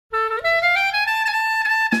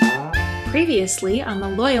Previously on the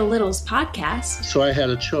Loyal Littles podcast. So I had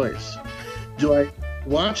a choice. Do I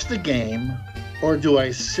watch the game or do I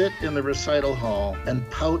sit in the recital hall and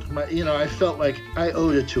pout I felt like I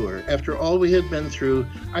owed it to her. After all we had been through,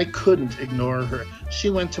 I couldn't ignore her. She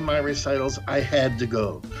went to my recitals. I had to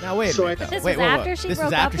go. Now, wait a minute. This was after she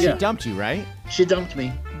broke up with she you? dumped you, right? She dumped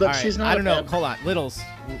me, but All right, she's not. I don't know. Hold on. Littles,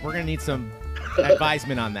 we're going to need some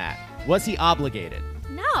advisement on that. Was he obligated?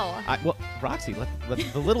 No. Well, Roxy,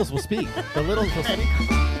 the Littles will speak. The Littles will speak.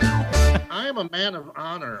 I am a man of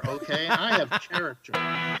honor, okay? I have character.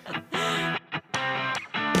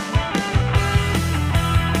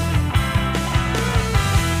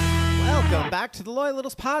 Welcome back to the Loyal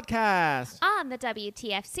Littles podcast. On the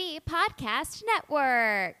WTFC Podcast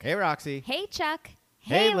Network. Hey, Roxy. Hey, Chuck.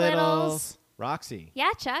 Hey, Littles. Roxy.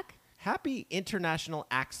 Yeah, Chuck. Happy International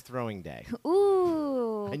Axe Throwing Day.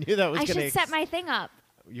 Ooh. I knew that was I going to... should set my thing up.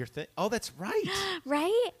 Your thing? Oh, that's right.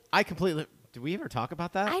 Right? I completely... Did we ever talk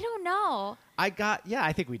about that? I don't know. Yeah,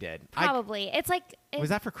 I think we did. Probably. It's like... Was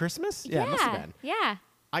that for Christmas? Yeah, it must have been. Yeah.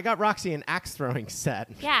 I got Roxy an axe throwing set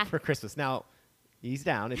for Christmas. Now, he's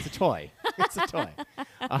down. It's a toy. It's a toy.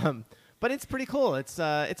 But it's pretty cool. It's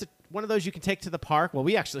one of those you can take to the park. Well,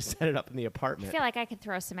 we actually set it up in the apartment. I feel like I could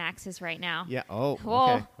throw some axes right now. Yeah. Oh,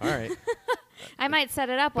 Whoa. okay. All right. I might set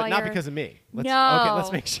it up But while not you're... because of me. Okay, No.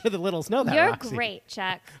 let's make sure the Littles know that, You're Roxy. great,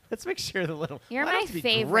 Chuck. Let's make sure the Littles... You're well, I don't my have to be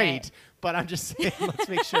favorite. Great, but I'm just saying, let's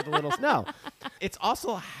make sure the Littles know. It's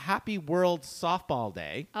also Happy World Softball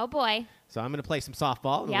Day. Oh, boy. So I'm going to play some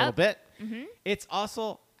softball in a Yep. little bit. Mm-hmm. It's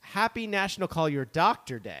also Happy National Call Your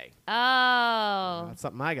Doctor Day. Oh. That's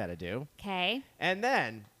something I got to do. Okay. And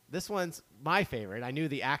then this one's my favorite. I knew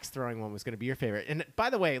the axe throwing one was going to be your favorite. And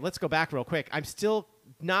by the way, let's go back real quick. I'm still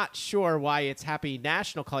not sure why it's Happy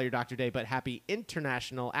National Call Your Doctor Day, but Happy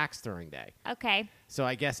International Axe Throwing Day. Okay. So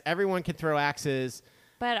I guess everyone can throw axes.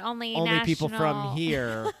 But only people from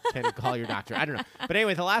here can call your doctor. I don't know. But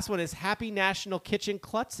anyway, the last one is Happy National Kitchen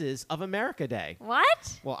Klutzes of America Day.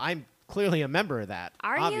 What? Well, I'm clearly a member of that.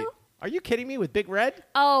 Are you? Are you kidding me with Big Red?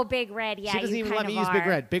 Oh, Big Red. Yeah, She doesn't you even kind let me of use Big are.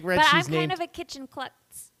 Red. Big Red, but she's I'm named... kind of a kitchen klutz.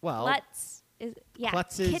 Well, Klutz is, yeah.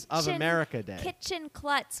 Klutzes of America Day. Kitchen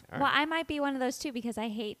klutz. All Well, right. I might be one of those too because I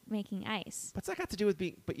hate making ice. What's that got to do with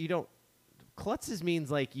being... But you don't... Klutzes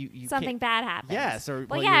means like you Something can't, bad happens. Yes, or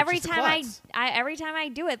well, you're yeah. Every just a time klutz. every time I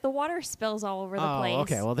do it, the water spills all over the place. Oh,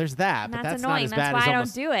 okay. Well, there's that, And but that's that's not annoying. as That's bad why as I don't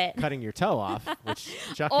almost do it. cutting your toe off, which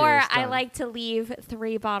Chuck Or here has I done. like to leave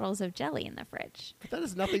 3 bottles of jelly in the fridge. But that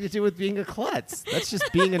has nothing to do with being a klutz. That's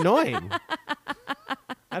just being annoying.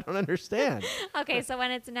 I don't understand. Okay, so when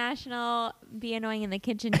it's National Be Annoying in the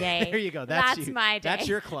Kitchen Day, There you go. That's you. my day. That's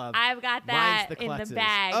your club. I've got that Mine's the in the klutzes.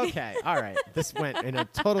 bag. Okay. All right. This went in a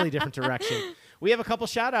totally different direction. We have a couple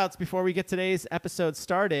shout-outs before we get today's episode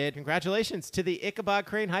started. Congratulations to the Ichabod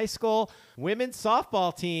Crane High School women's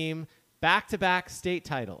softball team. Back-to-back state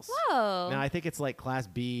titles. Whoa. Now, I think it's like Class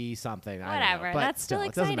B something. I don't Whatever. know, but That's still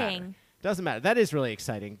it doesn't matter. exciting. Doesn't matter. That is really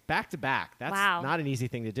exciting. Back-to-back. That's Wow. not an easy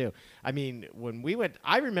thing to do. I mean, when we went,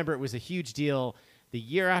 I remember it was a huge deal. The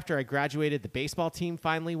year after I graduated, the baseball team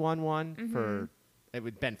finally won one for, it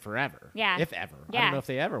would have been forever. Yeah. If ever. I Yeah. don't know if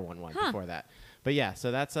they ever won one before that. But yeah,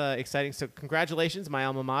 so that's exciting. So congratulations, my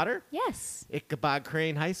alma mater. Yes. Ichabod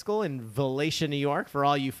Crane High School in Valatia, New York, for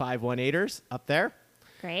all you 518ers up there.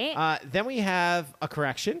 Great. Then we have a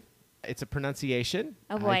correction. It's a pronunciation.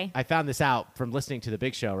 Oh, boy. I found this out from listening to the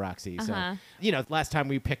Big Show, Roxy. Uh-huh. So, last time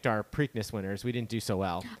we picked our Preakness winners, we didn't do so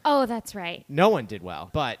well. Oh, that's right. No one did well.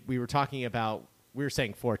 But we were talking about, we were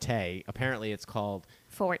saying forte. Apparently, it's called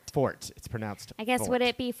Fort. fort. It's pronounced I guess fort. would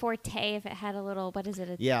it be forte if it had a little, what is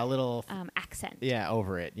it? Yeah, a little... Accent. Yeah,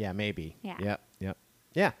 over it. Yeah, maybe. Yeah. Yep.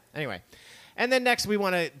 Yeah, anyway. And then next, we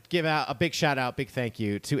want to give out a big shout-out, big thank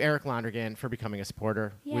you to Eric Londrigan for becoming a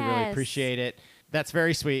supporter. We really Yes. appreciate it. That's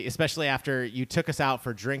very sweet, especially after you took us out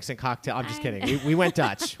for drinks and cocktails. I'm just kidding. We went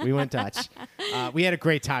Dutch. We went Dutch. We had a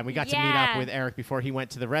great time. We got to meet up with Eric before he went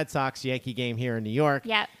to the Red Sox-Yankee game here in New York.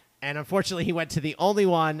 Yep. And unfortunately, he went to the only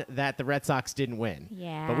one that the Red Sox didn't win.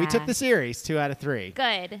 Yeah. But we took the series 2 out of 3.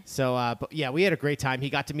 Good. So, but yeah, we had a great time. He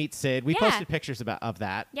got to meet Sid. We Yeah. posted pictures of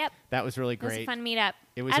that. Yep. That was really It was great. a fun meetup.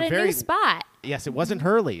 It was at a a very- new spot. Yes, it wasn't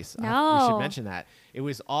Hurley's. We No. should mention that. It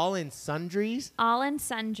was all in sundries. All in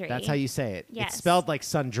sundry. That's how you say it. Yes. It's spelled like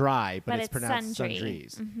sun-dry, but But it's it's pronounced sundry.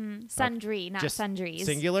 sundries. Sundry, not Just sundries.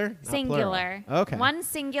 Singular? Not Singular. plural. Okay. One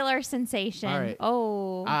singular sensation. All right.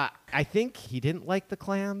 Oh. I think he didn't like the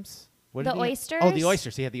clams. What The did he have? oysters? Oh, the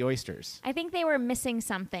oysters. He had the oysters. I think they were missing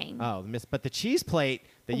something. Oh, but the cheese plate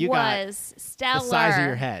that you got, was stellar. the size of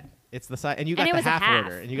your head. It's the size, and you got it the was a half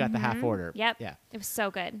order, and you got the half order. Yep. Yeah. It was so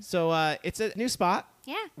good. So it's a new spot.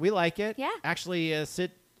 Yeah. We like it. Yeah. Actually,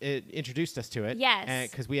 Sid introduced us to it. Yes.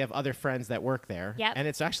 Because we have other friends that work there. Yep. And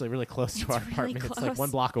it's actually really close to our really apartment. It's like close. 1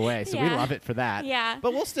 block away. So we Yeah. love it for that. Yeah.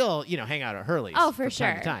 But we'll still, hang out at Hurley's. Oh, for from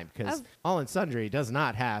time to sure. time. Because All in Sundry does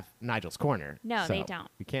not have Nigel's Corner. No, so they don't.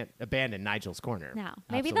 We can't abandon Nigel's Corner. No.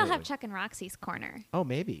 Maybe they'll have Absolutely. Chuck and Roxy's corner. Oh,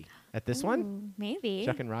 maybe. At this one? Ooh, maybe.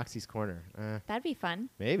 Chuck and Roxy's Corner. That'd be fun.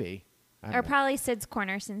 Maybe. I don't Or know. probably Sid's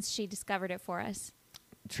corner since she discovered it for us.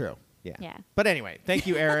 True. Yeah. Yeah. But anyway, thank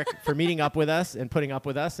you, Eric, for meeting up with us and putting up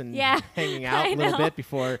with us and Yeah, hanging out I a little know. bit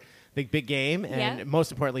before the big game. And Yeah.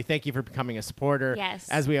 most importantly, thank you for becoming a supporter. Yes.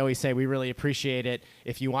 As we always say, we really appreciate it.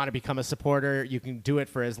 If you want to become a supporter, you can do it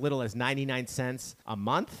for as little as 99 cents a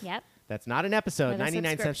month. Yep. That's not an episode, With a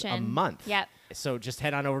 99 cents a subscription. month. Yep. So just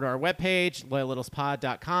head on over to our webpage,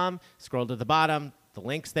 loyallittlespod.com, scroll to the bottom. The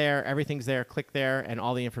link's there, everything's there, click there, and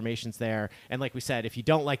all the information's there. And like we said, if you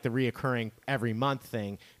don't like the reoccurring every month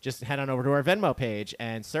thing, just head on over to our Venmo page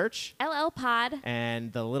and search, LL Pod.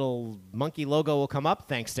 and the little monkey logo will come up,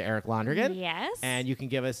 thanks to Eric Londrigan. Yes. And you can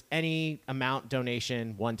give us any amount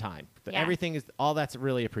donation one time. But Yeah. everything is, all that's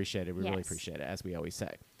really appreciated. We really Yes. appreciate it, as we always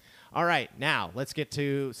say. All right, now let's get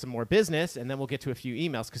to some more business, and then we'll get to a few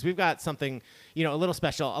emails because we've got something, a little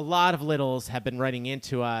special. A lot of littles have been writing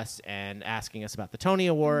into us and asking us about the Tony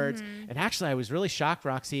Awards. Mm-hmm. And actually, I was really shocked,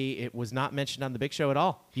 Roxy. It was not mentioned on the big show at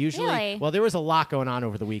all. Usually, Really? well, there was a lot going on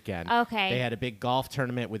over the weekend. Okay. They had a big golf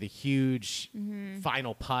tournament with a huge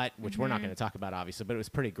final putt, which we're not going to talk about, obviously, but it was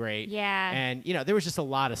pretty great. Yeah. And, there was just a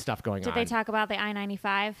lot of stuff going on. Did they talk about the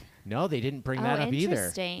I-95? No, they didn't bring Oh, that up either.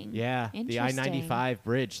 interesting. Yeah, the Interesting. I-95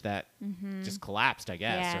 bridge that just collapsed, I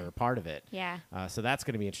guess, Yeah. or part of it. Yeah. So that's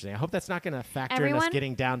going to be interesting. I hope that's not going to factor in us Everyone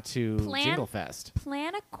getting down to plan- Jingle Fest.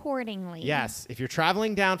 Plan accordingly. Yes, if you're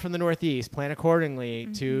traveling down from the Northeast, plan accordingly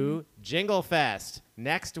to Jingle Fest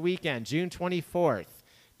next weekend, June 24th.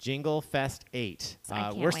 Jingle Fest 8. I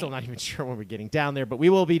can't We're still wait. not even sure when we're getting down there, but we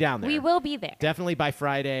will be down there. We will be there. Definitely by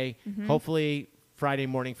Friday. Hopefully Friday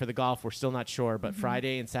morning for the golf. We're still not sure, but Mm-hmm.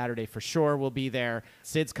 Friday and Saturday for sure we'll be there.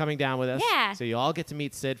 Sid's coming down with us. Yeah. So you all get to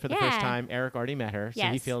meet Sid for the first Yeah. time. Eric already met her. So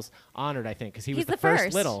he Yes. feels honored, I think, because he was He's the the first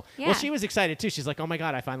first. little. Yeah. Well, she was excited too. She's like, oh my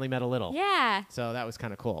God, I finally met a little. Yeah. So that was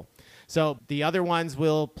kind of cool. So the other ones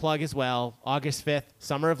we'll plug as well. August 5th,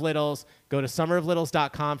 Summer of Littles. Go to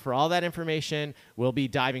summeroflittles.com for all that information. We'll be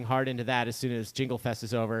diving hard into that as soon as Jingle Fest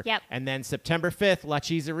is over. Yep. And then September 5th, La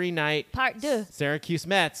Cheeserie Night. Part deux. Syracuse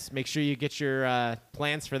Mets. Make sure you get your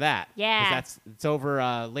plans for that. 'Cause Yeah. it's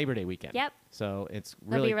over Labor Day weekend. Yep. So it's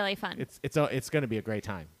That'll really be really fun. It's going to be a great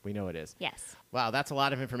time. We know it is. Yes. Wow, that's a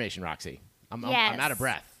lot of information, Roxy. I'm Yes. out of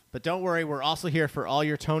breath. But don't worry, we're also here for all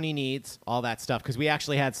your Tony needs, all that stuff, because we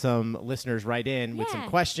actually had some listeners write in with some Yeah.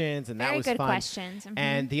 questions, and that Very was good fun. questions. Mhm.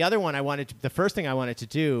 And the other one the first thing I wanted to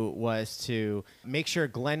do was to make sure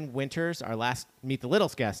Glenn Winters, our last Meet the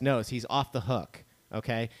Littles guest, knows he's off the hook.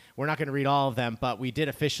 Okay, we're not going to read all of them, but we did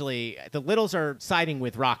officially. The Littles are siding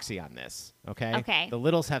with Roxy on this. Okay. Okay. The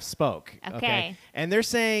Littles have spoke. Okay. And they're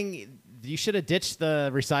saying you should have ditched the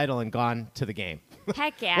recital and gone to the game.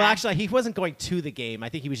 Heck yeah. Well, actually, he wasn't going to the game. I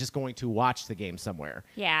think he was just going to watch the game somewhere.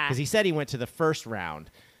 Yeah. Because he said he went to the first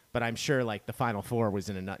round, but I'm sure like the Final Four was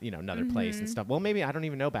in another place and stuff. Well, maybe I don't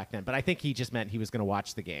even know back then, but I think he just meant he was going to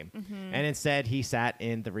watch the game, and instead he sat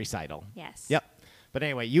in the recital. Yes. Yep. But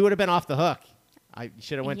anyway, you would have been off the hook. I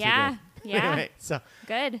should have went to the Yeah. game. Yeah. Anyway, so.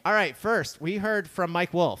 Good. All right, first, we heard from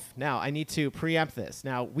Mike Wolf. Now, I need to preempt this.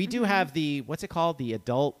 Now, we do have what's it called? The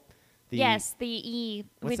adult? Yes, the E.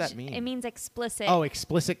 What's which that mean? It means explicit. Oh,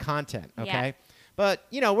 explicit content, okay? Yeah. But,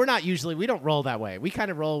 we don't roll that way. We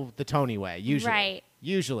kind of roll the Tony way, usually. Right.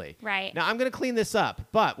 Usually. Right. Now, I'm going to clean this up,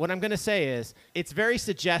 but what I'm going to say is it's very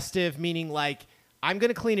suggestive, meaning like I'm going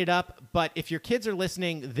to clean it up, but if your kids are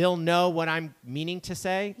listening, they'll know what I'm meaning to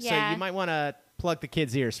say. So Yeah. you might want to plug the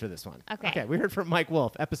kids' ears for this one. Okay. Okay, we heard from Mike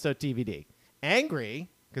Wolf, episode TVD. Angry,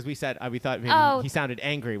 because we said, we thought maybe Oh. he sounded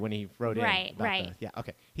angry when he wrote in. Right, about right. yeah,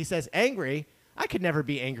 okay. He says, angry? I could never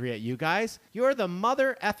be angry at you guys. You're the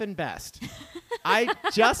mother effing best. I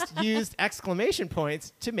just used exclamation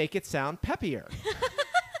points to make it sound peppier.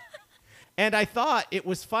 And I thought it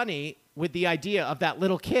was funny with the idea of that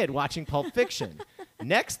little kid watching Pulp Fiction.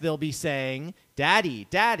 Next, they'll be saying, Daddy,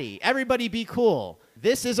 Daddy, everybody be cool.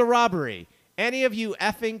 This is a robbery. Any of you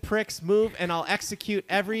effing pricks move and I'll execute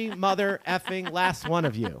every mother effing last one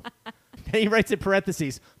of you. Then he writes in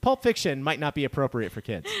parentheses, Pulp Fiction might not be appropriate for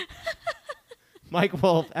kids. Mike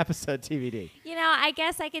Wolf, episode TVD. I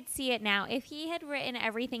guess I could see it now. If he had written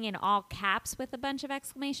everything in all caps with a bunch of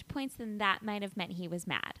exclamation points, then that might have meant he was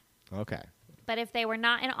mad. Okay. But if they were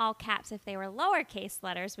not in all caps, if they were lowercase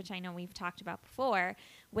letters, which I know we've talked about before,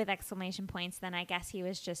 with exclamation points, then I guess he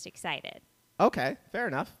was just excited. Okay, fair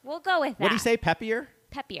enough. We'll go with that. What do you say, peppier?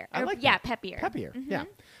 Peppier. I like Yeah, that. peppier. Peppier, yeah.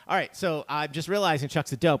 All right, so I'm just realizing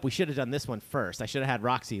Chuck's a dope. We should have done this one first. I should have had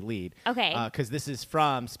Roxy lead. Okay. Because this is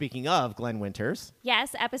from, speaking of, Glenn Winters.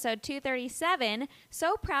 Yes, episode 237.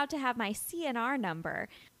 So proud to have my CNR number.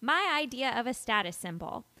 My idea of a status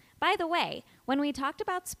symbol. By the way, when we talked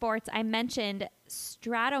about sports, I mentioned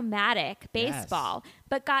Stratomatic baseball,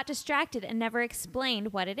 but got distracted and never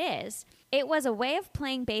explained what it is. It was a way of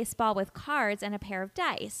playing baseball with cards and a pair of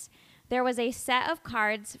dice. There was a set of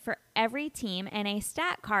cards for every team and a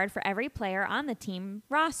stat card for every player on the team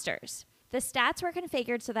rosters. The stats were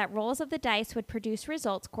configured so that rolls of the dice would produce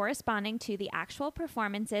results corresponding to the actual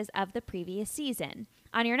performances of the previous season.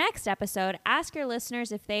 On your next episode, ask your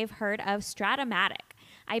listeners if they've heard of Stratomatic.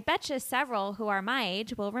 I betcha several who are my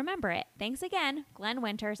age will remember it. Thanks again, Glenn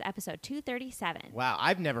Winters, episode 237. Wow,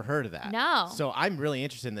 I've never heard of that. No. So I'm really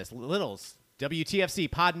interested in this. Littles,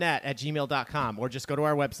 WTFCpodnet@gmail.com, or just go to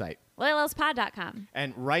our website. LittleSpod.com.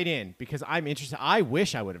 And write in, because I'm interested. I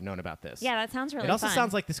wish I would have known about this. Yeah, that sounds really fun. It also fun.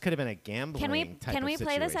 sounds like this could have been a gambling type Can of we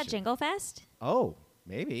play this at situation. Jingle Fest? Oh,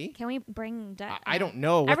 maybe. Can we bring... I don't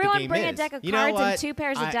know what Everyone the game bring is. a deck of You know cards and what? 2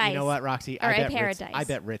 pairs of dice. You know what, Roxy? Or I a bet pair Ritz, of dice. I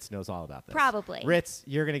bet Ritz knows all about this. Probably. Ritz,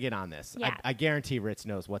 you're going to get on this. Yeah. I guarantee Ritz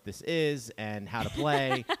knows what this is and how to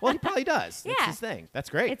play. Well, he probably does. Yeah. It's his thing. That's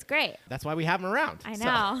great. It's great. That's why we have him around. I So,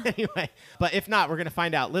 know. anyway, but if not, we're going to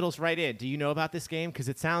find out. Littles, write in. Do you know about this game? Because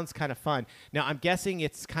it sounds kind of fun. Now, I'm guessing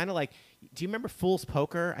it's kind of like, do you remember Fool's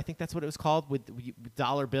Poker? I think that's what it was called, with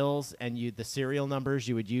dollar bills and the serial numbers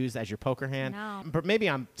you would use as your poker hand. No. But maybe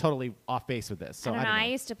I'm totally off base with this. So I don't know. I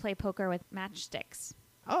used to play poker with matchsticks.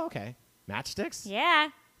 Oh, okay. Matchsticks? Yeah.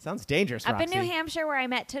 Sounds dangerous, Up Roxy. in New Hampshire, where I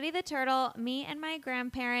met Tootie the Turtle, me and my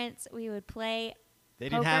grandparents, we would play They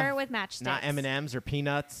didn't poker have with matchsticks. not M&Ms or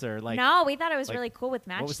peanuts or like. No, we thought it was like- really cool with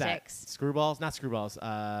What was that? matchsticks. Screwballs? Not screwballs.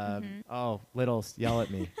 Mm-hmm. Oh, Littles, yell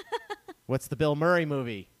at me. What's the Bill Murray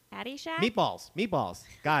movie? Caddyshack? Meatballs.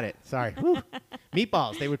 Got it. Sorry. Whew.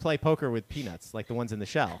 Meatballs. They would play poker with peanuts, like the ones in the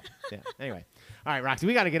shell. Yeah. Anyway. All right, Roxy,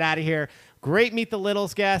 we got to get out of here. Great Meet the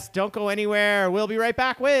Littles guest. Don't go anywhere. We'll be right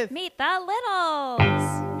back with Meet the Littles.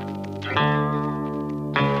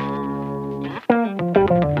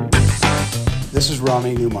 This is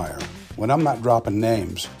Ronnie Newmeyer. When I'm not dropping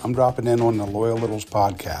names, I'm dropping in on the Loyal Littles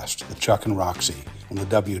podcast with Chuck and Roxy on the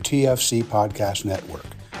WTFC Podcast Network.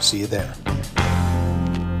 See you there.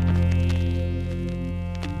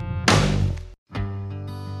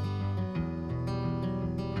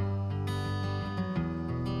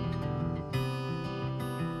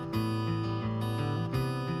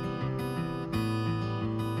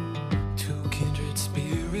 Two kindred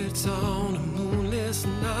spirits on a moonless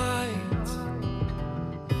night.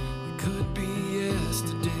 It could be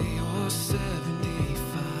yesterday or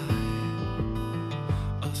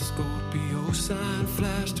 75. A Scorpio sign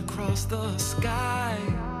flashed across the sky.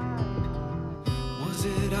 Was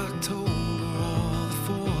it October or the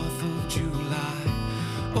 4th of July?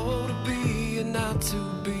 Oh, to be and not to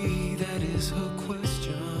be, that is her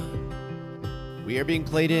question. We are being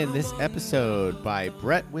played in this episode by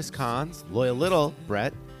Brett Wisconsin, Loyal Little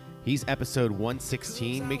Brett. He's episode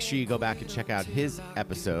 116. Make sure you go back and check out his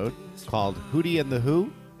episode called Hootie and the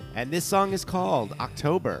Who. And this song is called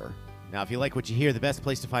October. Now, if you like what you hear, the best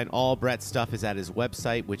place to find all Brett's stuff is at his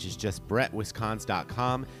website, which is just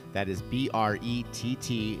brettwiscons.com. That is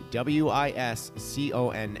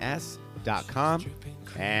BRETTWISCONS.com.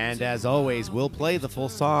 And as always, we'll play the full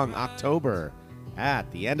song October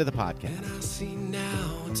at the end of the podcast. And I see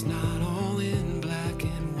now it's not all in black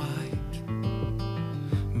and white.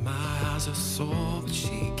 My eyes are sore, but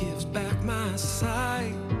she gives back my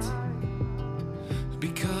sight.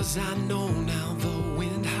 Because I know now the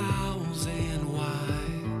wind howls and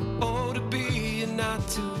why. Oh, to be and not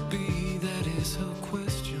to be, that is her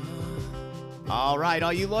question. All right,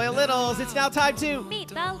 all you loyal littles, it's now time to Meet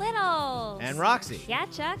the Littles. And Roxy. Yeah,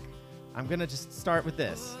 Chuck. I'm going to just start with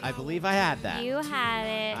this. I believe I had that. You had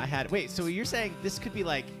it. I had. Wait, so you're saying this could be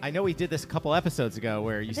like, I know we did this a couple episodes ago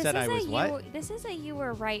where you said I was what? This is a you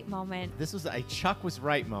were right moment. This was a Chuck was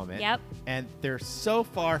right moment. Yep. And they're so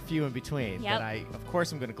far few in between Yep. that of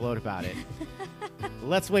course, I'm going to gloat about it.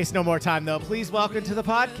 Let's waste no more time, though. Please welcome to the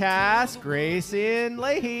podcast, Grayson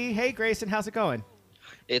Leahy. Hey, Grayson, how's it going?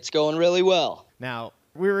 It's going really well. Now,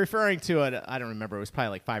 we were referring to it, I don't remember, it was probably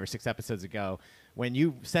like 5 or 6 episodes ago when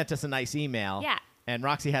you sent us a nice email. Yeah. And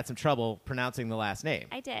Roxy had some trouble pronouncing the last name.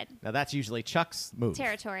 I did. Now, that's usually Chuck's move.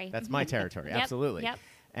 Territory. That's my territory, Yep, absolutely. yep.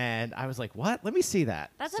 And I was like, what? Let me see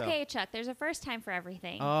that. That's So- okay, Chuck. There's a first time for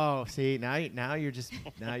everything. Oh, see, now you're just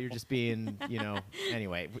being,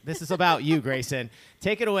 anyway, this is about you, Grayson.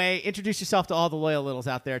 Take it away. Introduce yourself to all the loyal littles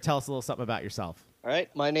out there. Tell us a little something about yourself. All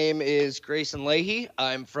right. My name is Grayson Leahy.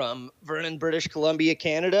 I'm from Vernon, British Columbia,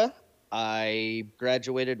 Canada. I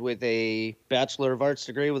graduated with a Bachelor of Arts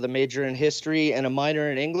degree with a major in history and a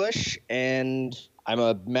minor in English. And I'm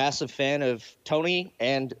a massive fan of Tony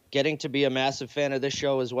and getting to be a massive fan of this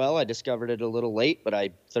show as well. I discovered it a little late, but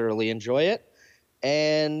I thoroughly enjoy it.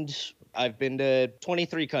 And I've been to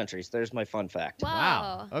 23 countries. There's my fun fact. Whoa.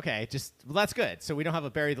 Wow. Okay. Well, that's good. So we don't have a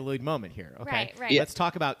bury the lead moment here. Okay. Right. Let's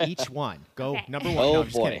talk about each one. Go Okay. number one. Oh, No, I'm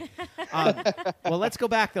just boy. kidding. Well, let's go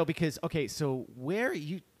back though, because so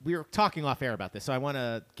we were talking off air about this, so I want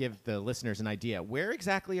to give the listeners an idea. Where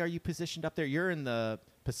exactly are you positioned up there? You're in the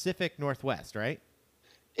Pacific Northwest, right?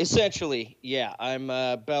 Essentially, yeah. I'm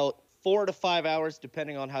about 4 to 5 hours,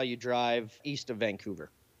 depending on how you drive, east of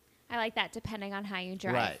Vancouver. I like that, depending on how you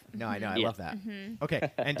drive. Right. No, I know. I Yeah. love that. Okay.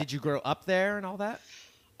 And did you grow up there and all that?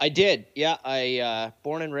 I did, yeah. I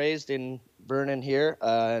born and raised in Vernon here,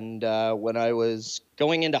 and when I was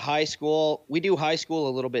going into high school, we do high school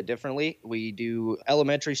a little bit differently. We do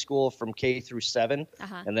elementary school from K through 7,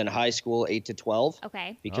 and then high school 8 to 12.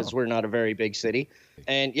 Okay. Because we're not a very big city.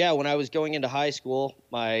 And yeah, when I was going into high school,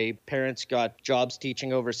 my parents got jobs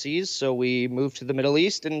teaching overseas, so we moved to the Middle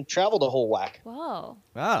East and traveled a whole whack. Whoa.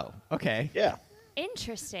 Oh, okay. Yeah.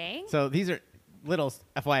 Interesting. So these are little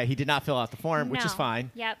FYI. He did not fill out the form, which is No.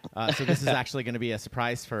 fine. Yep. So this is actually going to be a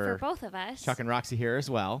surprise For both of us. Chuck and Roxy here as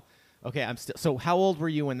well. Okay, I'm still. So how old were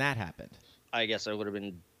you when that happened? I guess I would have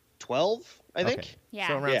been 12, I think. Okay. Yeah.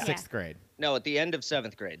 So around Yeah. sixth grade. No, at the end of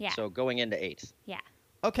 7th grade. Yeah. So going into 8th. Yeah.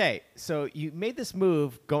 Okay, so you made this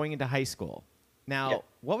move going into high school. Now, Yeah.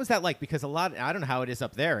 what was that like? Because I don't know how it is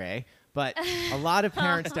up there, but a lot of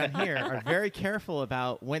parents down here are very careful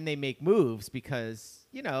about when they make moves because,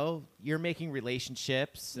 you're making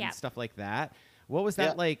relationships and Yep. stuff like that. What was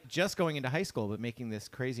that Yeah. like just going into high school but making this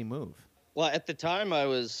crazy move? Well, at the time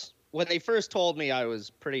when they first told me, I was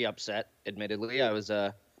pretty upset, admittedly. I was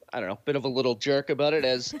I don't know, bit of a little jerk about it,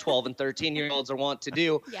 as 12 and 13-year-olds are wont to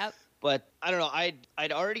do. Yep. But I don't know,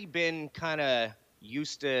 I'd already been kind of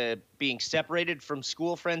used to being separated from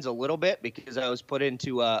school friends a little bit because I was put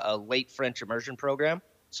into a late French immersion program.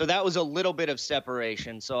 So that was a little bit of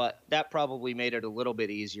separation. So that probably made it a little bit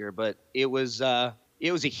easier. But it was a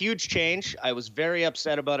huge change. I was very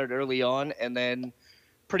upset about it early on. And then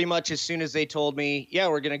pretty much as soon as they told me, yeah,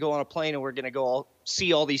 we're going to go on a plane and we're going to go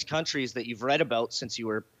see all these countries that you've read about since you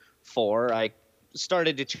were 4, I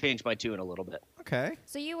started to change my tune a little bit. Okay.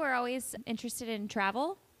 So you were always interested in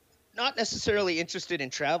travel? Not necessarily interested in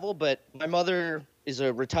travel, but my mother is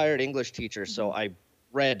a retired English teacher, so I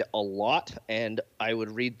read a lot, and I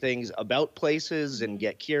would read things about places and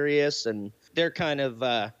get curious, and their kind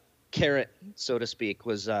of carrot, so to speak,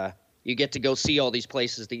 was you get to go see all these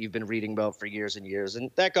places that you've been reading about for years and years, and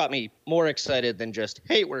that got me more excited than just,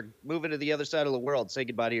 hey, we're moving to the other side of the world, say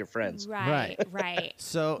goodbye to your friends. Right.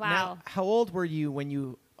 So Wow. now, how old were you when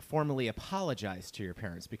you formally apologized to your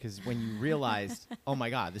parents? Because when you realized, oh my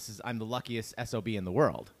God, I'm the luckiest SOB in the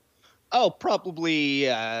world. Oh, probably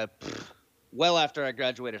well after I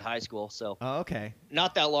graduated high school, so Oh, okay.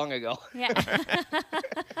 not that long ago. Yeah.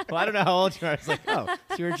 Well, I don't know how old you are. I was like, oh,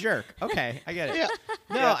 so you're a jerk. Okay, I get it. Yeah.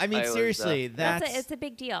 No, Yeah, I mean, I was, seriously, It's a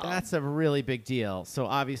big deal. that's a really big deal. So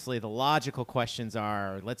obviously the logical questions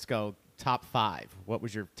are, let's go top 5. What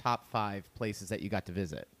was your top 5 places that you got to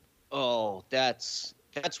visit? Oh, that's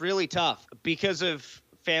really tough because of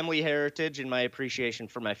family heritage and my appreciation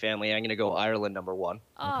for my family. I'm going to go Ireland number 1.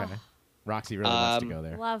 Oh, Okay. Roxy really wants to go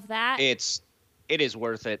there. love that. It is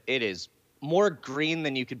worth it. It is more green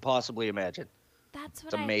than you could possibly imagine. That's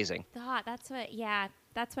what It's amazing. I thought.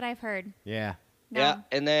 That's what I've heard. Yeah. No. Yeah,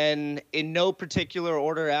 and then in no particular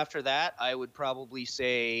order after that, I would probably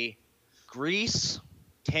say Greece,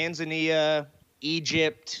 Tanzania,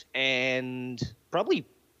 Egypt, and probably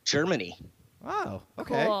Germany. Oh,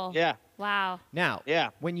 okay. Cool. Yeah. Wow. Now, Yeah.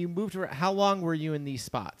 when you moved around, how long were you in these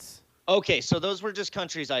spots? Okay, so those were just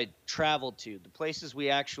countries I traveled to. The places we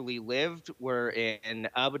actually lived were in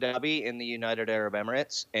Abu Dhabi in the United Arab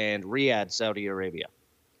Emirates and Riyadh, Saudi Arabia.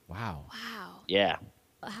 Wow. Wow. Yeah.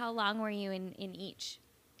 How long were you in each?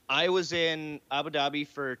 I was in Abu Dhabi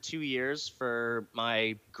for 2 years for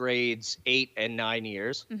my grades 8 and 9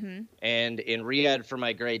 years, and in Riyadh for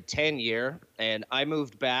my grade 10 year. And I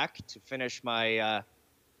moved back to finish my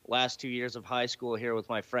last 2 years of high school here with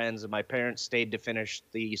my friends, and my parents stayed to finish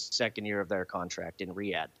the second year of their contract in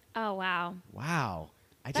Riyadh. Oh, wow. Wow.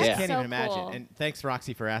 I That's just can't so even imagine. cool. And thanks,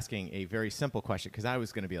 Roxy, for asking a very simple question, because I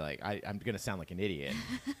was going to be like, I'm going to sound like an idiot.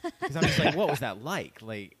 Because I'm just like, what was that like?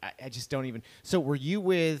 Like, I just don't even. So were you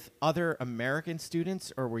with other American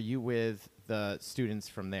students, or were you with the students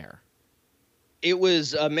from there? It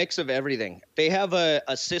was a mix of everything. They have a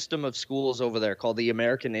system of schools over there called the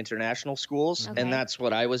American International Schools, Okay. and that's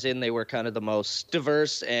what I was in. They were kind of the most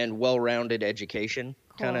diverse and well-rounded education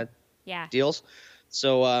kind of Yeah. deals.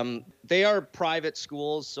 So they are private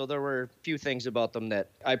schools, so there were a few things about them that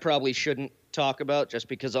I probably shouldn't talk about just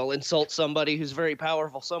because I'll insult somebody who's very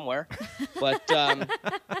powerful somewhere. But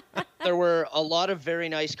there were a lot of very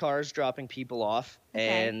nice cars dropping people off.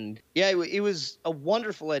 Okay. And yeah, it was a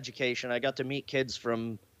wonderful education. I got to meet kids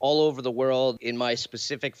from all over the world. In my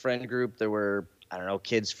specific friend group, there were, I don't know,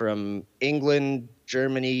 kids from England,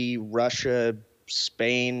 Germany, Russia,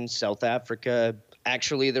 Spain, South Africa.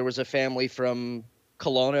 Actually, there was a family from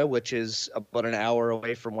Kelowna, which is about an hour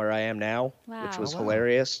away from where I am now, which was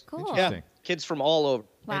hilarious. Cool. Yeah, kids from all over.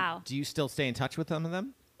 Wow. And do you still stay in touch with some of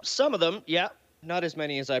them? Some of them, yeah. Not as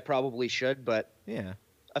many as I probably should, but Yeah.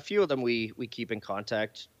 a few of them we keep in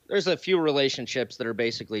contact. There's a few relationships that are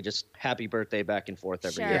basically just happy birthday back and forth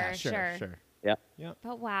every Sure. year. Sure. Yeah.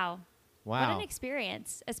 But wow. Wow. What an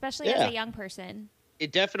experience, especially Yeah. as a young person.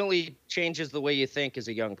 It definitely changes the way you think as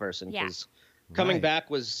a young person. Yeah. 'Cause coming Right. back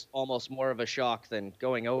was almost more of a shock than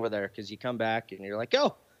going over there, because you come back and you're like,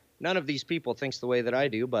 oh, none of these people thinks the way that I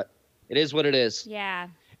do, but it is what it is. Yeah.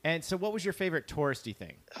 And so what was your favorite touristy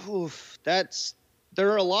thing? Oof, there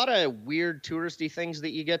are a lot of weird touristy things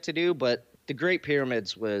that you get to do, but the Great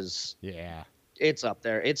Pyramids it's up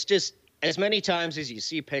there. It's just, as many times as you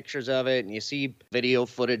see pictures of it and you see video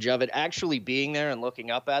footage of it, actually being there and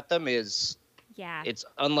looking up at them it's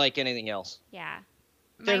unlike anything else. Yeah.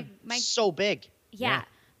 They're so big. Yeah.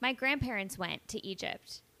 My grandparents went to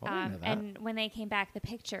Egypt. Oh, I didn't know that. And when they came back, the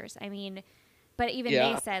pictures, I mean, but even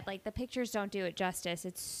Yeah. they said, like, the pictures don't do it justice.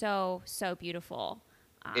 It's so, so beautiful.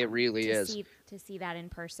 It really is. To see that in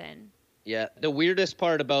person. Yeah. The weirdest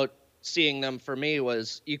part about seeing them for me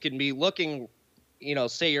was you can be looking,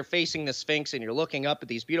 say you're facing the Sphinx and you're looking up at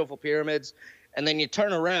these beautiful pyramids, and then you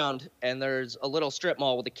turn around and there's a little strip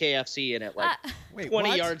mall with a KFC in it, like Wait, 20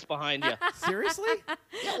 what? yards behind you. Seriously?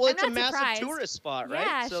 Yeah, well, it's a not massive surprised. tourist spot, right?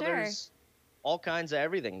 Yeah, so sure. there's all kinds of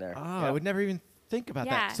everything there. Oh, Yeah. I would never even think about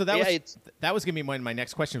Yeah. that. So that Yeah, was going to be my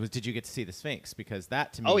next question was, did you get to see the Sphinx? Because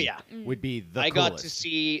that to me Oh, yeah. would be the I coolest. got to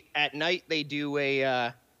see at night they do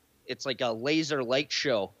it's like a laser light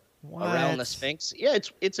show around the What? Sphinx. Yeah,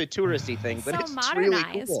 it's a touristy thing, but So it's really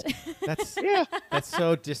modernized. cool. That's Yeah, that's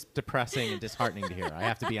so depressing and disheartening to hear. I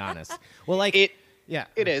have to be honest. Well, like it yeah.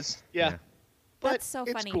 is. Yeah, but That's so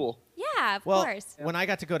it's funny. cool. Yeah, of Well, course. when I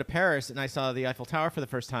got to go to Paris and I saw the Eiffel Tower for the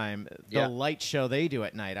first time, the Yeah. light show they do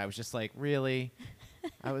at night, I was just like, really?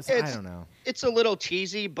 I It's- don't know. It's a little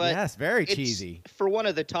cheesy, but Yes, very it's- cheesy. For one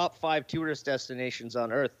of the top 5 tourist destinations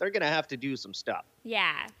on Earth, they're gonna have to do some stuff.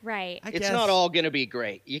 Yeah, right. I It's guess. not all gonna be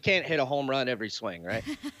great. You can't hit a home run every swing, right?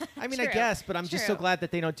 I mean, I True. guess, but I'm just so True. glad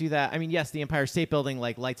that they don't do that. I mean, yes, the Empire State Building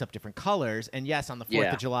like lights up different colors, and yes, on the 4th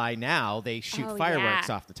Yeah. of July now they shoot Oh, fireworks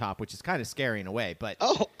yeah. off the top, which is kind of scary in a way. But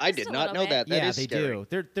Oh, I Just did a not little know that. bit. That yeah, is they scary.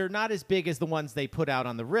 do. They're not as big as the ones they put out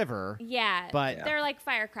on the river. Yeah, But- they're like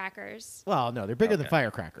firecrackers. Well, no, they're bigger than Okay.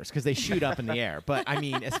 firecrackers because they shoot up in the air. But I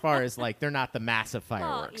mean, as far as like, they're not the massive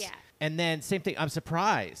fireworks. yeah. And then same thing. I'm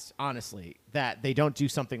surprised, honestly, that they don't do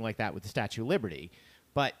something like that with the Statue of Liberty.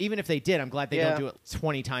 But even if they did, I'm glad they Yeah. don't do it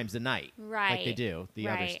 20 times a night, like they Right. do the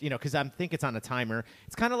others. Right. Because I think it's on a timer.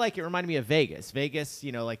 It's kind of like it reminded me of Vegas. Vegas,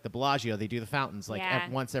 like the Bellagio, they do the fountains like Yeah.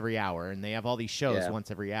 once every hour, and they have all these shows Yeah. once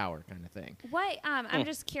every hour, kind of thing. What? I'm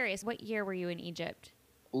just curious. What year were you in Egypt?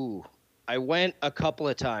 Ooh, I went a couple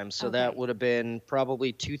of times, so Okay. that would have been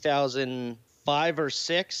probably 2005 or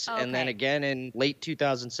 6, and then Okay. again in late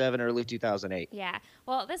 2007, early 2008. Yeah.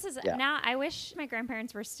 Well, this is Yeah. now. I wish my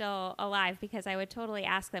grandparents were still alive because I would totally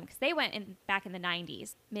ask them because they went back in the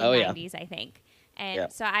 90s, mid Oh, yeah. 90s, I think. And Yeah.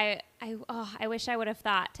 so I wish I would have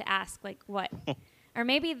thought to ask like what, or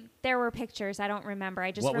maybe there were pictures. I don't remember.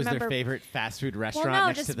 I just What was remember. their favorite fast food Well, restaurant no,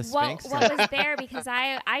 next just to the what, Sphinx? what was there because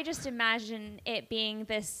I just imagine it being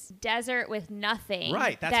this desert with nothing.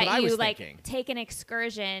 Right, that's that what I you was like thinking. take an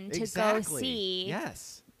excursion to go Exactly. see.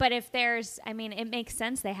 Yes. But if there's, I mean, it makes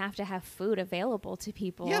sense. They have to have food available to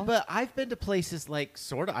people. Yeah, but I've been to places like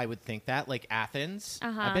sort of. I would think that like Athens.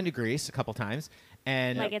 Uh-huh. I've been to Greece a couple times,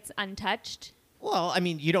 and like it's untouched. well, I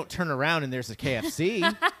mean, you don't turn around and there's a KFC.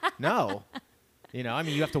 No, I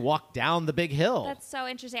mean, you have to walk down the big hill. That's so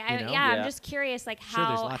interesting. You know? Yeah, I'm Yeah. just curious, like Sure,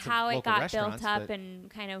 there's how lots of how it local got built restaurants, up but- and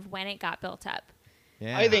kind of when it got built up.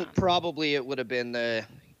 Yeah. I think probably it would have been the,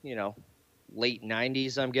 late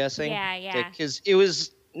 90s, I'm guessing. Yeah, yeah. Because it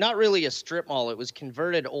was not really a strip mall. It was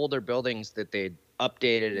converted older buildings that they'd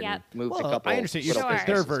updated and Yep. moved Well, a couple. I understand. Sure. It's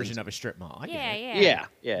their places version into. of a strip mall. I get Yeah, it. yeah,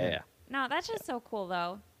 Yeah. No, that's just so cool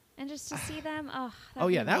though. And just to see them,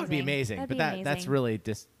 that would be amazing. That'd but be amazing. that's really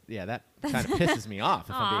that kind of pisses me off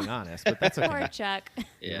if I'm being honest. But that's okay. Poor Chuck.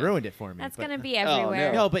 You ruined it for me. That's but- going to be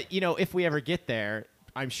everywhere. No, but if we ever get there,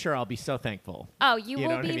 I'm sure I'll be so thankful. Oh, you know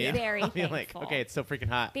will what I be mean? very I'll be thankful. like, okay, it's so freaking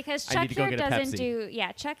hot. Because I need Chuck to go here get a doesn't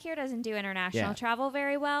Pepsi. Chuck here doesn't do international Yeah. travel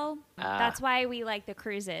very well. That's why we like the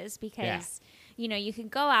cruises because you can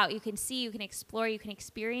go out, you can see, you can explore, you can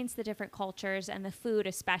experience the different cultures and the food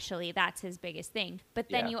especially. That's his biggest thing. But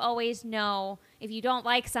then you always know if you don't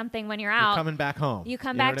like something when you're out, You're coming back home. you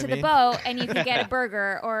come know back what to I the mean? boat and you can get a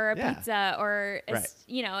burger or a Yeah. pizza or Right.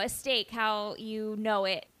 a steak how you know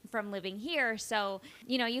it from living here. So,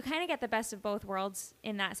 you kind of get the best of both worlds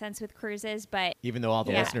in that sense with cruises, but Even though all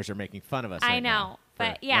the listeners are making fun of us. I right know. now for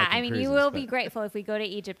But yeah, liking I mean, you cruises, will but- be grateful if we go to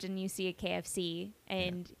Egypt and you see a KFC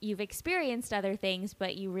and you've experienced other things,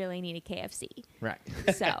 but you really need a KFC. Right.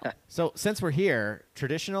 So, So since we're here,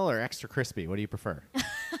 traditional or extra crispy? What do you prefer?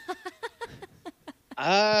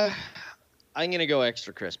 I'm gonna go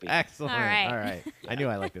extra crispy. Excellent. All right. All right. I knew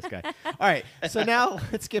I liked this guy. All right. So now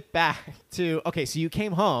let's get back to so you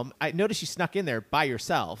came home. I noticed you snuck in there by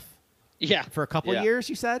yourself Yeah. for a couple years,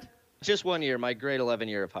 you said? Just 1 year, my grade 11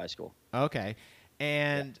 year of high school. Okay.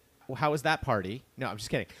 And how was that party? No, I'm just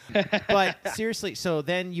kidding. But seriously, so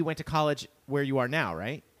then you went to college where you are now,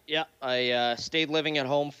 right? Yeah, I stayed living at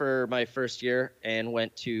home for my first year and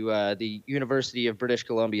went to the University of British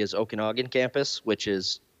Columbia's Okanagan campus, which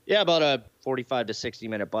is about a 45 to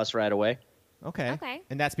 60-minute bus ride away. Okay. Okay.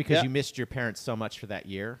 And that's because Yeah. you missed your parents so much for that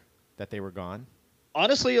year that they were gone?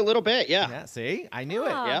 Honestly, a little bit, yeah. Yeah, see? I knew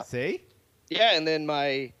it. Oh. Yeah. See? Yeah, and then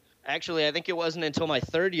actually, I think it wasn't until my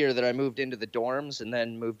third year that I moved into the dorms and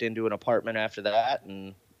then moved into an apartment after that.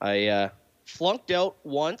 And I flunked out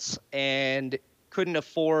once and couldn't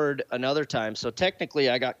afford another time. So technically,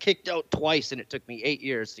 I got kicked out twice, and it took me 8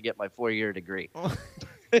 years to get my 4-year degree.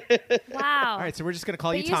 wow. All right, so we're just going to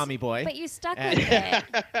call you But Tommy Boy. But you stuck And- with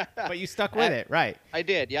it. But you stuck with it, right? I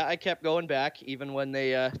did, yeah. I kept going back even when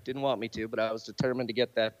they didn't want me to, but I was determined to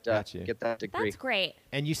get that Gotcha. degree. That's great.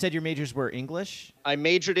 And you said your majors were English? I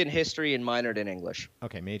majored in history and minored in English.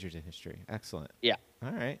 Okay, majors in history. Excellent. Yeah.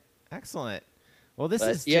 All right. Excellent. Well, this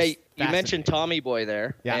But is yeah, just you mentioned fascinating. Tommy Boy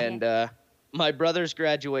there, Yeah. and my brother's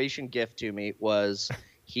graduation gift to me was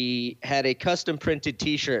he had a custom printed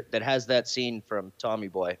T-shirt that has that scene from Tommy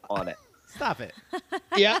Boy on it. Stop it.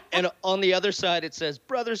 Yeah, and on the other side it says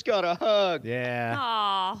 "Brothers got a hug." Yeah.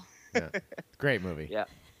 Aw. Yeah. Great movie. Yeah.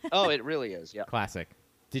 Oh, it really is. Yeah. Classic.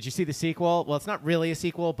 Did you see the sequel? Well, it's not really a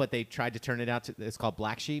sequel, but they tried to turn it out to. It's called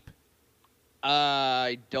Black Sheep.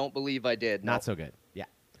 I don't believe I did. No. Not so good. Yeah.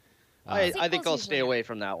 I think Sequels I'll stay usually away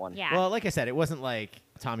from that one. Yeah. Well, like I said, it wasn't like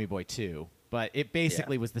Tommy Boy 2, but it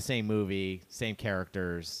basically was the same movie, same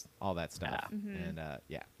characters, all that stuff. And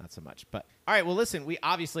not so much. But all right, well, listen, we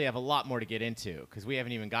obviously have a lot more to get into because we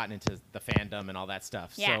haven't even gotten into the fandom and all that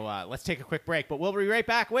stuff. Yeah. So let's take a quick break, but we'll be right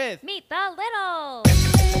back with. Meet the Littles.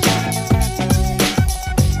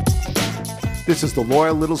 This is the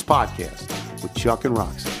Loyal Littles Podcast with Chuck and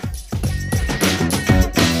Roxy.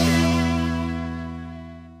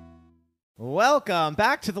 Welcome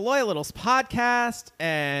back to the Loyal Littles Podcast,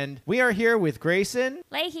 and we are here with Grayson.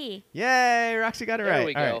 Leahy. Yay, Roxy got it There right.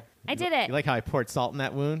 we All go. right. I did it. You like how I poured salt in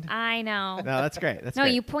that wound? I know. No, that's great. That's No,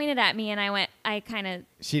 great. you pointed at me and I kind of,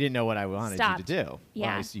 She didn't know what I wanted Stopped. you to do.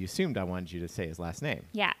 Yeah. Well, you assumed I wanted you to say his last name.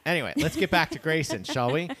 yeah. Anyway, let's get back to Grayson,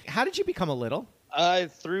 shall we? How did you become a little?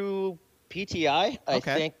 Through PTI, I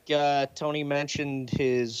Okay. think Tony mentioned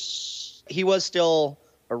he was still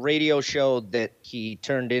a radio show that he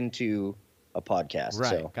turned into a podcast. Right,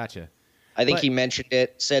 So gotcha. I think But- he mentioned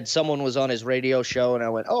it, said someone was on his radio show, and I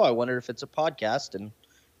went, oh, I wonder if it's a podcast, and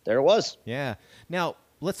there it was. Yeah. Now,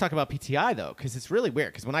 let's talk about PTI, though, because it's really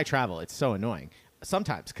weird, because when I travel, it's so annoying.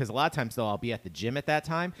 Sometimes, because a lot of times, though, I'll be at the gym at that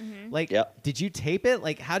time. Like, Yep. did you tape it?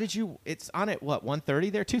 Like, how did you, it's on at, what, 1:30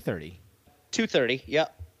 there? 2:30? 2:30, yeah.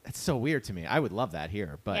 That's so weird to me. I would love that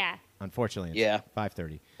here, but Yeah. unfortunately, it's Yeah.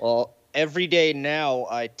 5:30. Well, every day now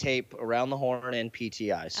I tape Around the Horn and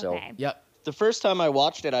PTI. So Okay. Yep. the first time I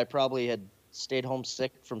watched it, I probably had stayed home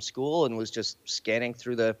sick from school and was just scanning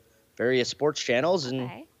through the various sports channels, and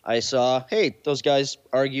Okay. I saw, hey, those guys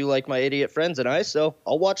argue like my idiot friends and I, so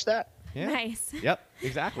I'll watch that. Yeah. Nice. Yep,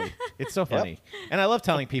 exactly. It's so funny. And I love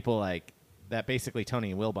telling people, like, that basically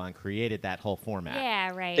Tony and Wilbon created that whole format.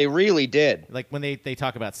 Yeah, right. They really did. Like, when they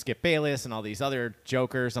talk about Skip Bayless and all these other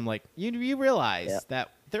jokers, I'm like, you realize Yeah. that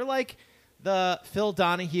they're like the Phil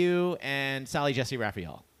Donahue and Sally Jesse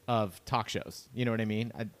Raphael of talk shows. You know what I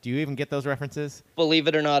mean? Do you even get those references? Believe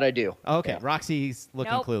it or not, I do. Okay, Yeah. Roxy's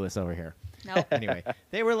looking Nope. clueless over here. Nope. Anyway,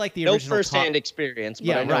 they were like the No original firsthand talk. experience, but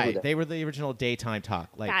Yeah, I know who right. They were the original daytime talk.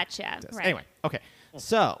 Like Gotcha. this. Right. Anyway, okay.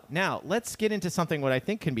 So now let's get into something what I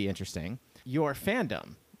think can be interesting. Your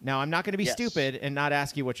fandom. Now, I'm not going to be Yes. stupid and not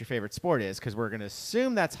ask you what your favorite sport is because we're going to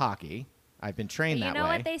assume that's hockey. I've been trained You that know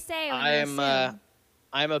way. what they say when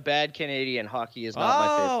I'm a bad Canadian. Hockey is not my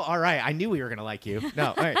Oh, favorite. all right. I knew we were going to like you. No,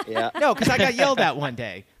 all right. Yeah. No, because I got yelled at one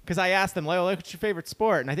day because I asked them, like, what's your favorite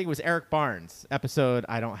sport? And I think it was Eric Barnes episode.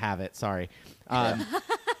 I don't have it. Sorry.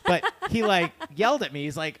 But he like yelled at me.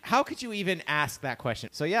 He's like, how could you even ask that question?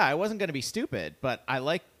 So, yeah, I wasn't going to be stupid, but I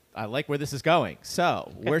like where this is going.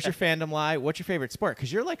 So, where's your fandom lie? What's your favorite sport?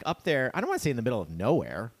 Because you're like up there. I don't want to say in the middle of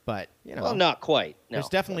nowhere, but you know, Well, not quite. No. there's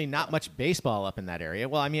definitely not much baseball up in that area.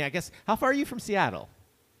 Well, I mean, I guess how far are you from Seattle?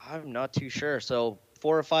 I'm not too sure. So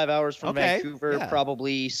 4 or 5 hours from Okay, Vancouver, yeah.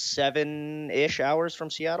 probably 7-ish hours from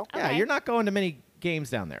Seattle. Yeah, Okay. you're not going to many games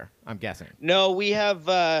down there, I'm guessing. No, we have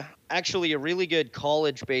actually a really good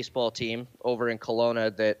college baseball team over in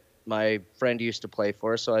Kelowna that my friend used to play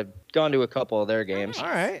for. So I've gone to a couple of their games. nice. All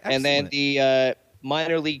right, And then excellent. the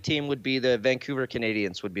minor league team would be the Vancouver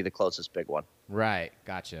Canadians would be the closest big one. Right,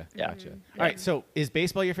 gotcha. Yeah. Gotcha. All right, so is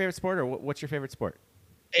baseball your favorite sport, or what's your favorite sport?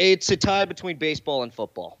 It's a tie between baseball and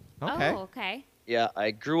football. Okay. Oh, okay. Yeah,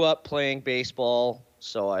 I grew up playing baseball,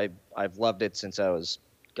 so I've loved it since I was,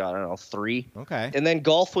 God, I don't know, 3. Okay. And then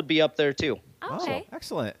golf would be up there too. Okay. Oh,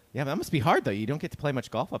 excellent. Yeah, that must be hard though. You don't get to play much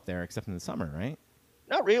golf up there except in the summer, right?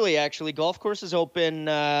 Not really, actually. Golf courses open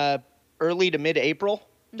early to mid-April,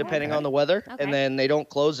 depending Okay. on the weather, Okay. and then they don't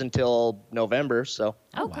close until November. So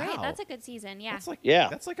Oh, Oh, great. wow. That's a good season. Yeah. That's like Yeah.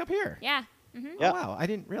 That's like up here. Yeah. Oh, Yeah. wow, I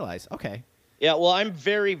didn't realize. Okay. yeah, well, I'm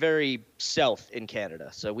very, very south in Canada,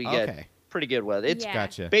 so we get Okay. pretty good weather. It's Yeah.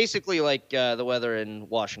 Gotcha. basically like the weather in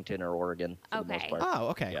Washington or Oregon for the most Okay. part. Oh,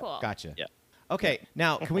 okay. Cool. Gotcha. Yeah. Okay.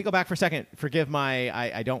 Now, can we go back for a second? Forgive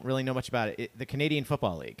I don't really know much about it. The Canadian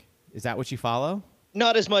Football League. Is that what you follow?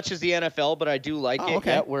 Not as much as the NFL, but I do like Oh, it.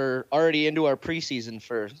 okay. Yeah, we're already into our preseason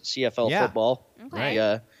for CFL Yeah. football. Okay.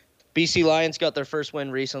 The, BC Lions got their first win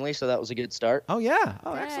recently, so that was a good start. Oh, yeah.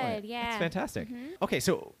 Oh, Good, excellent. yeah. That's fantastic. Okay,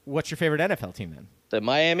 so what's your favorite NFL team then? The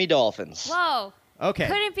Miami Dolphins. Whoa. Okay.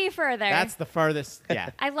 Couldn't be further. That's the farthest.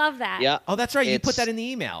 Yeah. I love that. Yeah. Oh, that's right. You put It's- that in the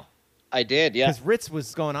email. I did, yeah. Because Ritz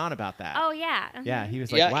was going on about that. Oh, yeah. Yeah, he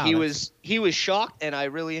was like, Yeah, wow. he that's- was shocked, and I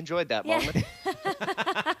really enjoyed that Yeah. moment.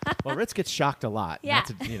 Well, Ritz gets shocked a lot. Yeah.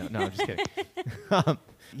 Not to, no, I'm just kidding.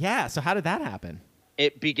 Yeah, so how did that happen?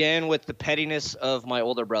 It began with the pettiness of my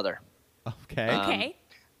older brother. Okay. Okay.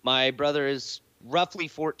 My brother is roughly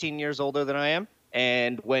 14 years older than I am,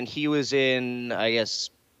 and when he was in, I guess,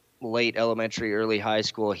 late elementary, early high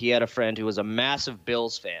school, he had a friend who was a massive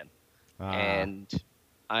Bills fan. And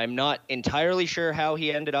I'm not entirely sure how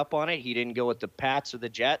he ended up on it. He didn't go with the Pats or the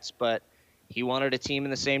Jets, but he wanted a team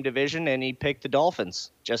in the same division, and he picked the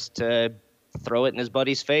Dolphins just to throw it in his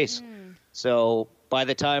buddy's face. So by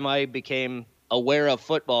the time I became aware of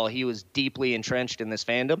football, he was deeply entrenched in this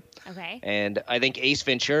fandom. Okay. And I think Ace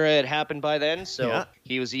Ventura had happened by then, so Yeah.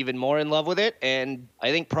 he was even more in love with it. And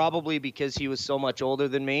I think probably because he was so much older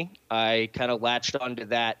than me, I kind of latched onto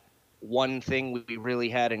that one thing we really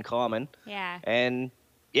had in common. Yeah. And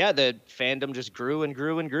yeah, the fandom just grew and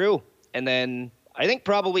grew and grew. And then I think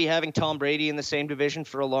probably having Tom Brady in the same division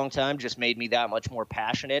for a long time just made me that much more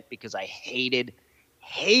passionate because I hated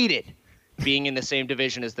being in the same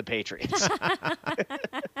division as the Patriots.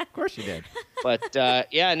 Of course you did. But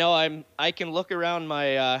yeah, no, I can look around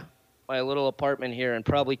my my little apartment here and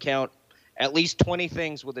probably count at least 20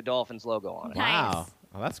 things with the Dolphins logo on it. Nice. Wow.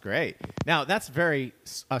 Well, that's great. Now, that's a very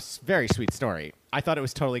sweet story. I thought it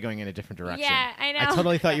was totally going in a different direction. Yeah, I know. I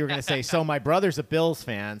totally thought you were going to say, so my brother's a Bills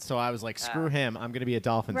fan, so I was like, screw him. I'm going to be a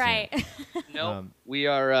Dolphins fan. Right. No, we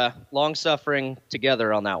are long suffering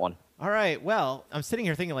together on that one. All right. Well, I'm sitting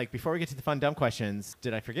here thinking, like, before we get to the fun, dumb questions,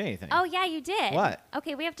 did I forget anything? Oh, yeah, you did. What?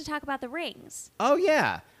 Okay, we have to talk about the rings. Oh,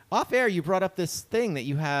 yeah. Off air, you brought up this thing that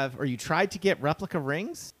you have, or you tried to get replica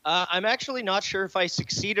rings. I'm actually not sure if I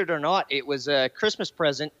succeeded or not. It was a Christmas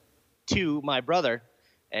present to my brother,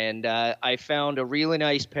 and I found a really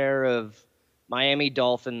nice pair of Miami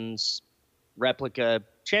Dolphins replica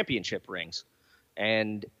championship rings.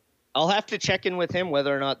 And I'll have to check in with him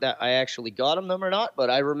whether or not that I actually got them or not, but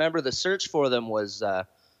I remember the search for them was a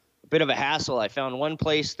bit of a hassle. I found one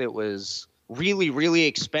place that was really, really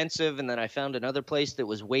expensive, and then I found another place that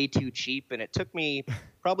was way too cheap, and it took me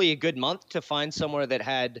probably a good month to find somewhere that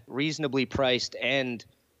had reasonably priced and,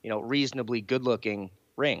 reasonably good-looking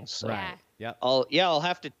rings. So. Right. Yep. I'll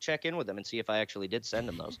have to check in with them and see if I actually did send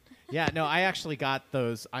them those. Yeah, no, I actually got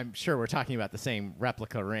those. I'm sure we're talking about the same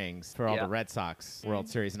replica rings for all the Red Sox World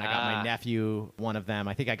Series, and I got my nephew one of them.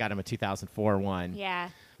 I think I got him a 2004 one. Yeah.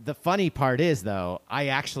 The funny part is, though, I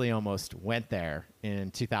actually almost went there in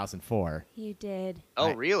 2004. You did.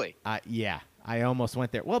 Oh, really? Yeah, I almost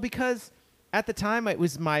went there. Well, because at the time it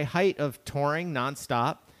was my height of touring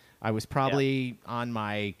nonstop. I was probably on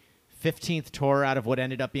my 15th tour out of what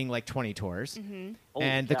ended up being like 20 tours. Mm-hmm.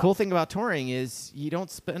 And the cool thing about touring is you don't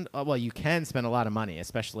spend, well, you can spend a lot of money,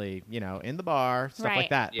 especially, in the bar, stuff like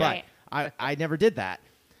that. Yeah. But I never did that.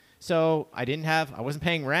 So I wasn't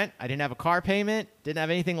paying rent. I didn't have a car payment, didn't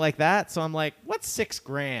have anything like that. So I'm like, what's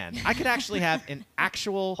 $6,000? I could actually have an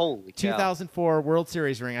actual Holy cow. 2004 World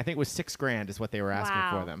Series ring. I think it was $6,000 is what they were asking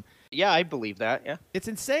Wow. for them. Yeah, I believe that. Yeah. It's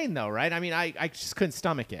insane though, right? I mean, I just couldn't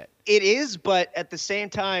stomach it. It is, but at the same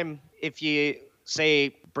time, if you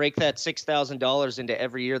say break that $6,000 into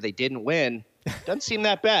every year they didn't win, doesn't seem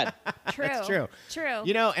that bad. True. That's true. True.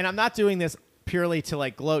 And I'm not doing this purely to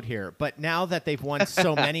like gloat here, but now that they've won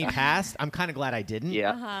so many past, I'm kind of glad I didn't.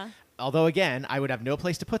 Yeah. Uh-huh. Although again, I would have no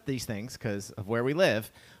place to put these things because of where we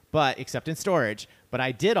live, but except in storage. But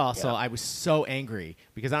I did also, I was so angry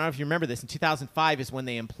because I don't know if you remember this, in 2005 is when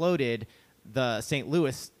they imploded the St.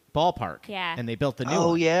 Louis ballpark. Yeah. And they built the new Oh,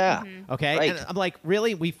 one. yeah. Okay. Right. And I'm like,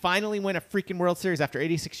 really? We finally win a freaking World Series after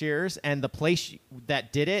 86 years, and the place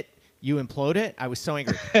that did it, you implode it? I was so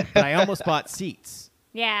angry. But I almost bought seats.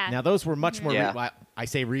 Yeah. Now, those were much more, Yeah. I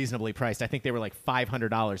say reasonably priced. I think they were like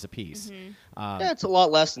 $500 a piece. Yeah, it's a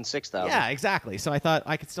lot less than 6,000. Yeah, exactly. So I thought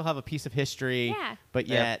I could still have a piece of history, Yeah. but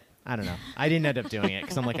yet, I don't know. I didn't end up doing it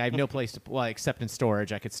because I'm like, I have no place to, except in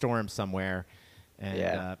storage. I could store them somewhere. And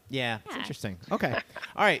it's Yeah. interesting. Okay.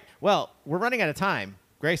 All right. Well, we're running out of time,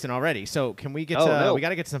 Grayson, already. So can we get no. we got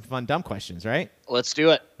to get to some fun, dumb questions, right? Let's do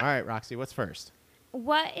it. All right, Roxy, what's first?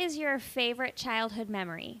 What is your favorite childhood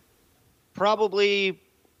memory? Probably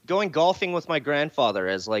going golfing with my grandfather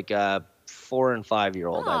as like a 4 and 5 year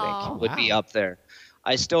old, I Oh. think, would be Wow. up there.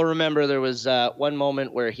 I still remember there was one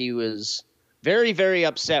moment where he was very, very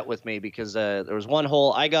upset with me because there was one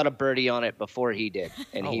hole I got a birdie on it before he did,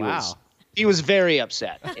 and Oh, he wow. was very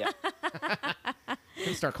upset. Yeah. I'm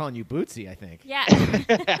gonna start calling you Bootsy, I think. Yeah.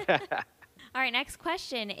 All right, next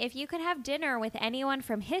question. If you could have dinner with anyone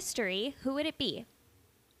from history, who would it be?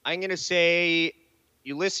 I'm gonna say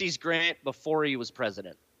Ulysses Grant before he was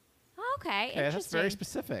president. Oh, okay. Okay, that's Interesting. very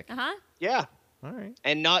specific. Uh-huh. Yeah. All right.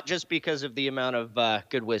 And not just because of the amount of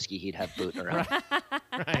good whiskey he'd have booting around.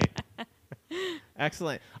 Right.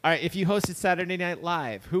 Excellent. All right, if you hosted Saturday Night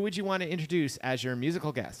Live, who would you want to introduce as your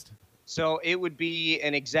musical guest? So it would be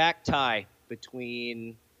an exact tie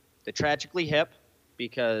between the Tragically Hip,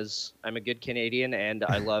 because I'm a good Canadian and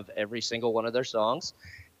I love every single one of their songs,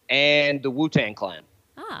 and the Wu-Tang Clan.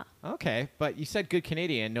 Ah. Okay, but you said good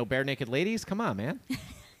Canadian, no bare naked ladies? Come on, man.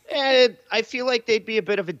 And I feel like they'd be a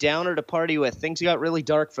bit of a downer to party with. Things got really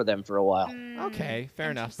dark for them for a while. Okay,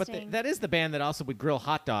 fair enough. But Interesting. that is the band that also would grill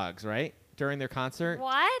hot dogs, right? During their concert?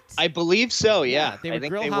 What? I believe so, yeah. They I would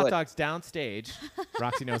think grill they hot would. dogs downstage.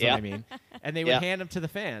 Roxy knows Yeah. what I mean. And they would Yeah. hand them to the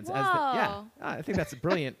fans. Whoa. I think that's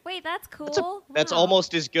brilliant. Wait, that's cool. That's Wow.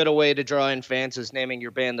 almost as good a way to draw in fans as naming your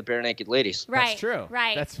band the Bare Naked Ladies. right. That's true.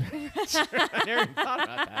 Right. That's true. I never even thought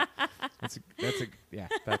about that. That's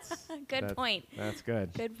Good point. That's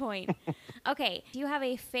good. Good point. Okay. Do you have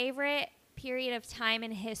a favorite period of time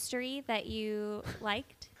in history that you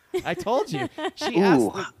liked? I told you. She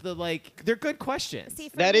Ooh. asked they're good questions. See,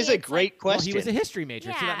 for That me, is a it's great Well, question. he was a history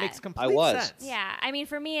major, so that Yeah. makes complete was. sense. Yeah. I mean,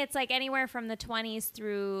 for me, it's like anywhere from the 20s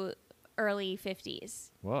through early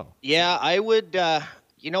 50s. Whoa. Yeah, I would,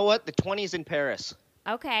 you know what? The 20s in Paris.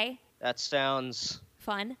 Okay. That sounds,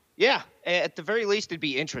 Fun. yeah, at the very least, it'd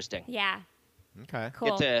be interesting. Yeah. Okay.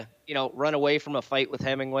 Cool. Get to, run away from a fight with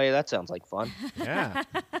Hemingway. That sounds like fun. Yeah,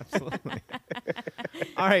 absolutely.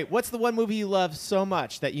 All right, what's the one movie you love so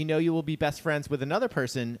much that you know you will be best friends with another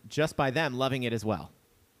person just by them loving it as well?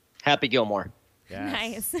 Happy Gilmore. Yes.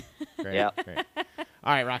 Nice. Great, Yeah. great.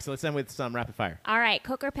 All right, Roxy, let's end with some rapid fire. All right.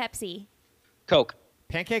 Coke or Pepsi? Coke.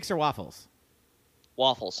 Pancakes or waffles?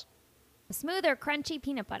 Waffles. Smooth or crunchy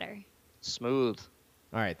peanut butter? Smooth.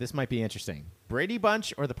 All right, this might be interesting. Brady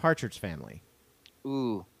Bunch or the Partridge Family?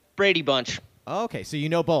 Ooh. Brady Bunch. Okay, so you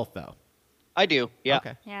know both, though. I do. Yeah.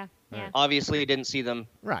 Okay. Yeah. Yeah. right. Obviously, didn't see them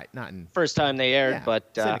Right, not in... first time they aired, Yeah,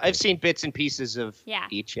 but syndicated. I've seen bits and pieces of Yeah.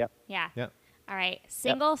 each. Yep. Yeah. Yep. All right.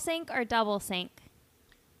 Single sink or double sink?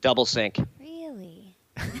 Double sink. Really?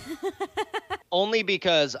 Only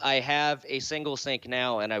because I have a single sink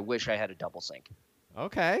now, and I wish I had a double sink.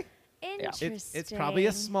 Okay. Interesting. It's probably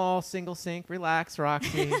a small single sink. Relax,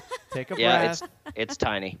 Roxy. Take a Yeah, breath. it's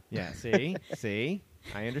tiny. Yeah, see?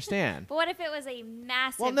 I understand. But what if it was a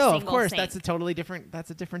massive Well, no, of single course, sink? that's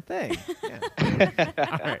a different thing. Yeah.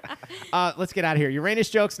 All right. Let's get out of here. Uranus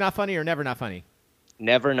jokes, not funny or never not funny?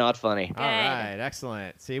 Never not funny. All right,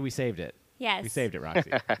 excellent. See, we saved it. Yes. We saved it,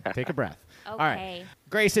 Roxy. Take a breath. Okay. All right.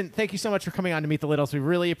 Grayson, thank you so much for coming on to Meet the Littles. We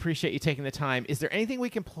really appreciate you taking the time. Is there anything we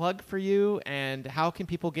can plug for you, and how can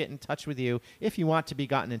people get in touch with you if you want to be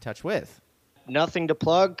gotten in touch with? Nothing to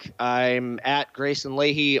plug. I'm at Grayson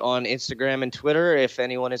Leahy on Instagram and Twitter if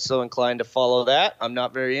anyone is so inclined to follow that. I'm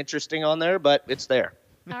not very interesting on there, but it's there.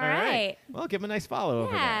 All right. Well, give him a nice follow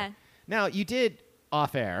over Yeah. there. Now, you did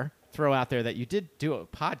off air throw out there that you did do a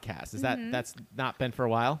podcast. Is that's not been for a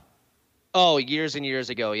while? Oh, years and years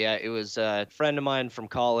ago, yeah. It was a friend of mine from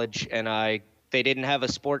college, and they didn't have a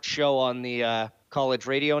sports show on the college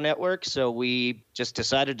radio network, so we just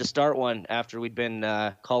decided to start one after we'd been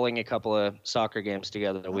calling a couple of soccer games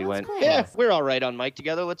together. We went, cool. yeah, we're all right on mic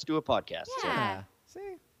together. Let's do a podcast. So- Yeah.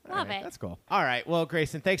 See? Love it. That's cool. All right. Well,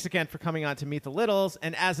 Grayson, thanks again for coming on to Meet the Littles.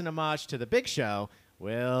 And as an homage to the big show,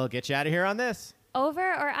 we'll get you out of here on this. Over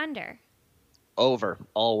or under? Over,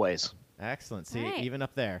 always. Excellent. See, All right. even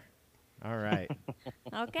up there. All right.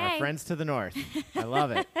 Okay. Our friends to the north. I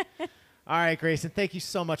love it. All right, Grayson, thank you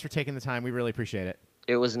so much for taking the time. We really appreciate it.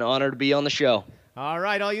 It was an honor to be on the show. All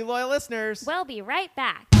right, all you loyal listeners. We'll be right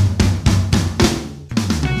back.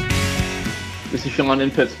 This is Sean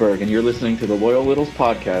in Pittsburgh, and you're listening to the Loyal Littles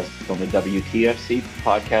podcast on the WTFC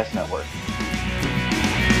Podcast Network.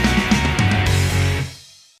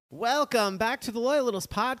 Welcome back to the Loyal Littles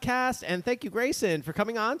podcast, and thank you, Grayson, for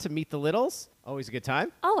coming on to Meet the Littles. Always a good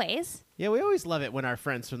time. Always. Yeah, we always love it when our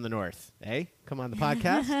friends from the north, come on the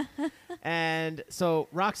podcast. And so,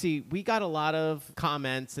 Roxy, we got a lot of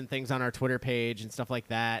comments and things on our Twitter page and stuff like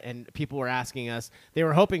that, and people were asking us, they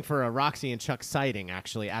were hoping for a Roxy and Chuck sighting,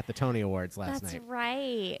 actually, at the Tony Awards last That's night.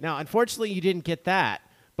 right. Now, unfortunately, you didn't get that,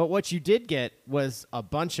 but what you did get was a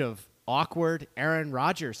bunch of awkward Aaron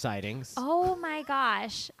Rodgers sightings. Oh my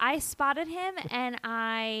gosh. I spotted him and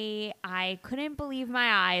I couldn't believe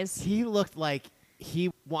my eyes. He looked like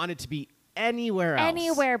he wanted to be anywhere else.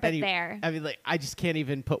 Anywhere but there. I mean, like, I just can't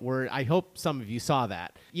even put word. I hope some of you saw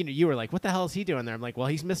that. You were like, what the hell is he doing there? I'm like, well,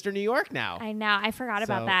 he's Mr. New York now. I know. I forgot So,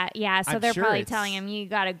 about that. Yeah. So I'm they're sure probably it's- telling him you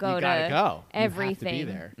got to go You gotta go. everything. You have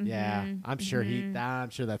to be there. Mhm. Yeah. I'm sure I'm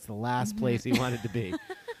sure that's the last place he wanted to be.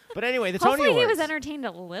 But anyway, the Tony Hopefully Awards. he was entertained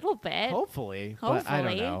a little bit. Hopefully. But I don't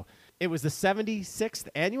Hopefully. know. It was the 76th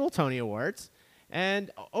annual Tony Awards.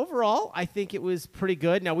 And overall, I think it was pretty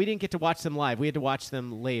good. Now, we didn't get to watch them live. We had to watch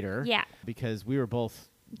them later. Yeah. Because we were both,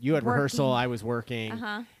 you had Working. rehearsal, I was working.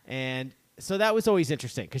 Uh-huh. And so that was always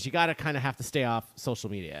interesting because you got to kind of have to stay off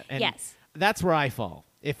social media. And Yes. that's where I fall.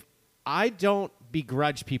 If I don't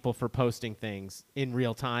begrudge people for posting things in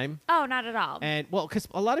real time. Oh, not at all. And well, because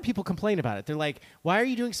a lot of people complain about it. They're like, "Why are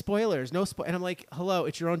you doing spoilers? No and I'm like, "Hello,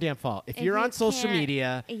 it's your own damn fault. If you're you on social can't-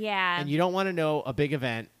 media, Yeah. and you don't want to know a big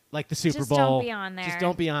event like the Super Just Bowl, don't be on there. Just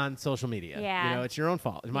don't be on social media. Yeah. It's your own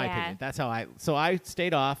fault, in my Yeah. opinion. That's how I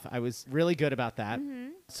stayed off. I was really good about that. Mm-hmm.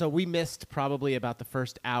 So we missed probably about the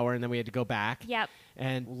first hour, and then we had to go back. Yep.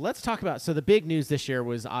 And let's talk about. So the big news this year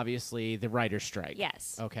was obviously the writer's strike.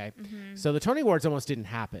 Yes. Okay. So the Tony Awards almost didn't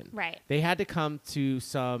happen. Right. They had to come to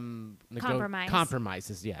some Compromise.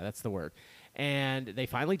 compromises. Yeah, that's the word. And they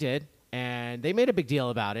finally did. And they made a big deal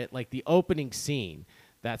about it. Like the opening scene.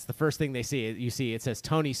 That's the first thing they see. You see, it says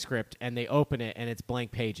Tony script, and they open it, and it's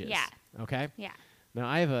blank pages. Yeah. Okay. Yeah. Now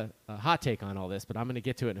I have a hot take on all this, but I'm going to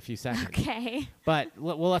get to it in a few seconds. Okay. But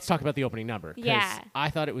let's talk about the opening number. 'Cause Yeah. I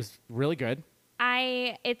thought it was really good.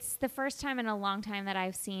 It's the first time in a long time that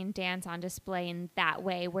I've seen dance on display in that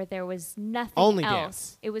way, where there was nothing Only else.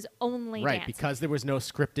 dance. It was only Right, dance. because there was no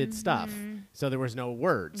scripted stuff. So there was no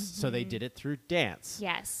words. So they did it through dance.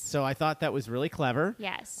 Yes. So I thought that was really clever.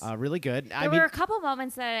 Yes. Really good. There were a couple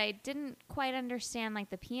moments that I didn't quite understand, like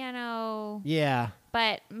the piano. yeah.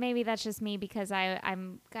 But maybe that's just me because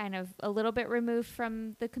I'm kind of a little bit removed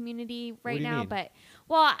from the community right do you now. mean? But,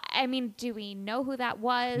 well, I mean, do we know who that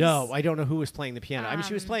was? No, I don't know who was playing the piano. I mean,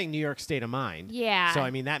 she was Um, playing New York State of Mind. Yeah. So, I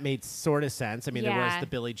mean, that made sort of sense. I mean, there was Yeah. the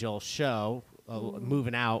Billy Joel show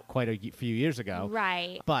moving out quite a few years ago.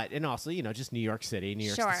 Right. But, and also, just New York City, New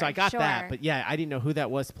York Sure, City. So I got that. sure. But yeah, I didn't know who that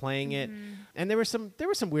was playing it. And there was some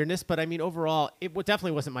weirdness, but I mean, overall, it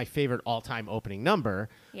definitely wasn't my favorite all-time opening number.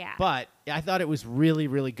 Yeah. But I thought it was really,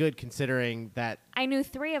 really good considering that. I knew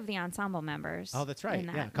 3 of the ensemble members. Oh, that's right. in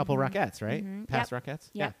that. Yeah, a couple Rockettes, right? Past Yep. Rockettes?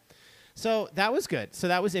 Yep. Yeah. So that was good. So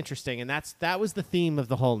that was interesting, and that was the theme of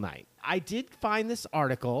the whole night. I did find this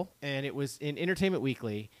article, and it was in Entertainment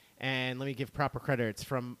Weekly, And let me give proper credit. It's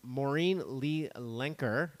from Maureen Lee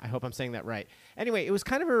Lenker. I hope I'm saying that right. Anyway, it was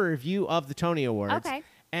kind of a review of the Tony Awards. Okay.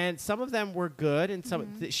 And some of them were good, and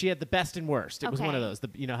some she had the best and worst. It was one of those.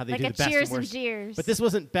 You know how they like do a the best cheers and worst. and jeers. But this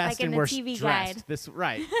wasn't best like and in worst the TV dressed. guide. This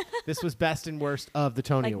this was best and worst of the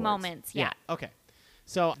Tony like Awards. moments. Yeah. Okay.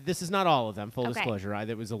 So this is not all of them, full Okay. disclosure.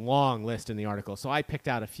 There was a long list in the article, so I picked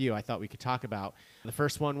out a few I thought we could talk about. The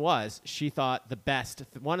first one was she thought the best,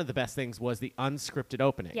 one of the best things was the unscripted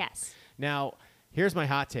opening. Yes. Now, here's my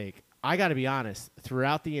hot take. I got to be honest.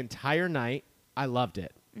 Throughout the entire night, I loved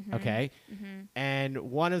it. Okay? And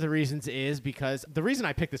one of the reasons is because the reason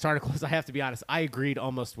I picked this article is I have to be honest, I agreed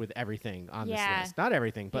almost with everything on this list. Not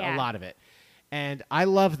everything, but a lot of it. And I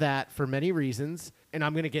love that for many reasons, and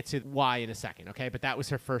I'm going to get to why in a second, okay? But that was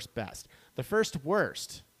her first best. The first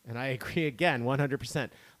worst, and I agree again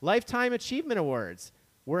 100%, Lifetime Achievement Awards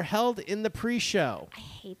were held in the pre-show. I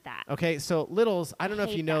hate that. Okay, so Littles, I don't know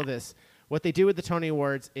if you know this. What they do with the Tony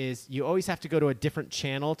Awards is you always have to go to a different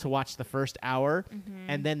channel to watch the first hour,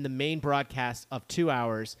 and then the main broadcast of 2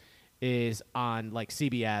 hours is on like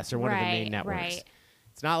CBS or one of the main networks. Right.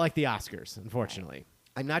 It's not like the Oscars, unfortunately.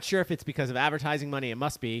 I'm not sure if it's because of advertising money. It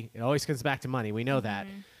must be. It always comes back to money. We know that.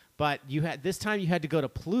 But this time you had to go to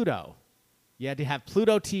Pluto. You had to have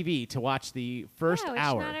Pluto TV to watch the first which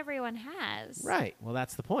hour. not everyone has. Right. Well,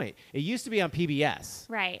 that's the point. It used to be on PBS.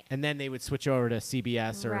 Right. And then they would switch over to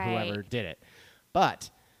CBS or Right. whoever did it.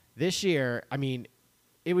 But this year, I mean,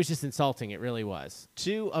 it was just insulting. It really was.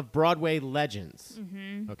 Two of Broadway legends,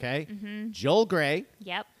 okay? Joel Grey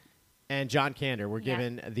Yep. and John Kander were Yeah.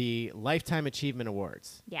 given the Lifetime Achievement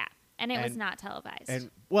Awards. Yeah. And it was And- not televised.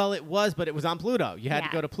 And well, it was, but it was on Pluto. You had to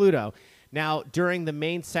Yeah. go to Pluto. Now, during the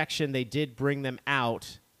main section, they did bring them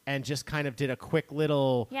out and just kind of did a quick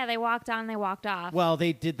little. yeah, they walked on, they walked off. Well,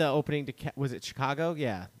 they did the opening to was it Chicago?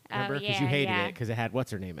 Yeah, remember? Because you yeah, hated yeah. it because it had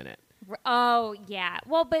what's her name in it. Oh, yeah.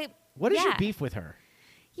 Well, but What is your yeah. beef with her?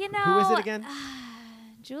 You know, Who is it again?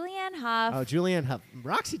 Julianne Hough. Oh, Julianne Hough.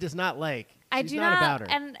 Roxy does not like. I She's do not about her.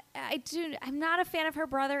 and I'm not a fan of her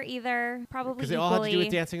brother either. Probably Because they equally. all had to do with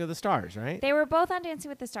Dancing with the Stars, right? They were both on Dancing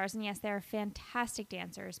with the Stars, and yes, they're fantastic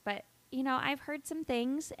dancers. But you know, I've heard some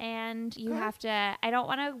things, and you have to. I don't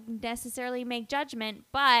want to necessarily make judgment,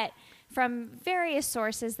 but from various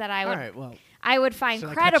sources that I would, all right, well, I would find should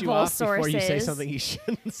I cut credible you off sources. before you say something you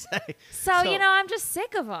shouldn't say? So you know, I'm just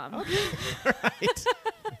sick of them. Right.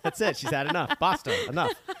 That's it. She's had enough. Basta.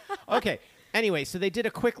 Enough. Okay. Anyway, so they did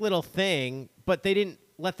a quick little thing, but they didn't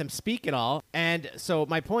let them speak at all. And so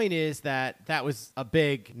my point is that was a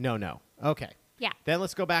big no-no. Okay. Yeah. Then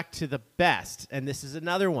let's go back to the best. And this is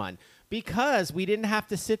another one. Because we didn't have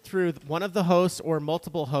to sit through one of the hosts or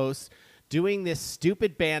multiple hosts doing this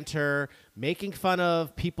stupid banter, making fun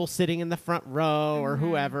of people sitting in the front row or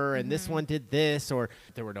whoever, and this one did this, or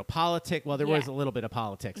there were no politics. Well, there was a little bit of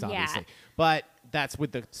politics, obviously. But that's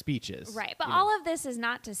with the speeches. Right. But you know. all of this is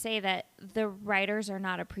not to say that the writers are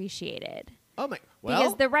not appreciated. Oh my! Well,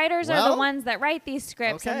 Because the writers are well, the ones that write these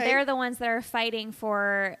scripts, and okay. they're the ones that are fighting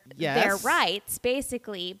for their Yes. rights,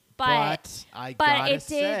 basically. But I gotta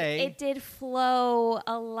say, it did flow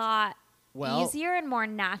a lot Well, easier and more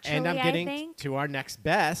naturally. and I'm I getting think. to our next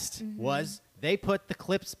best was they put the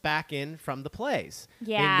clips back in from the plays.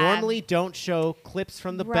 Yeah. They normally don't show clips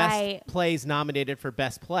from the Right. best plays nominated for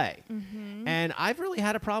best play. And I've really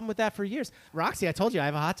had a problem with that for years. Roxy, I told you I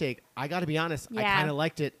have a hot take. I got to be honest, I Yeah. kind of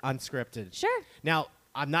liked it unscripted. Sure. Now,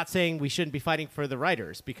 I'm not saying we shouldn't be fighting for the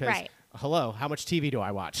writers because, Right. hello, how much TV do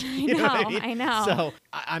I watch? I You know what know, mean? I know. So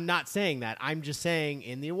I'm not saying that. I'm just saying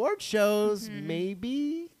in the award shows,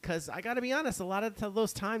 maybe, because I got to be honest, a lot of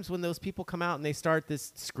those times when those people come out and they start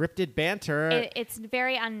this scripted banter, It's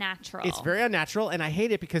very unnatural. it's very unnatural, and I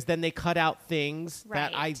hate it because then they cut out things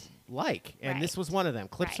that I Right. like. And this Right. was one of them.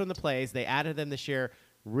 Clips from the Right. plays. They added them this year.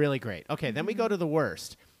 Really great. Okay, then we go to the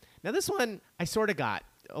worst. Now, this one I sort of got.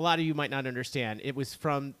 A lot of you might not understand. It was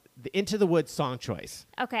from the Into the Woods song choice.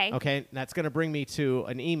 Okay. Okay, that's going to bring me to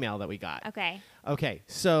an email that we got. Okay. Okay,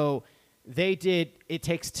 so they did It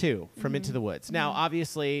Takes Two from Into the Woods. Now,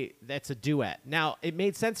 obviously, that's a duet. Now, it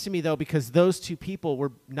made sense to me, though, because those two people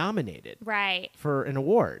were nominated Right. for an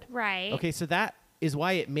award. Right. Okay, so that is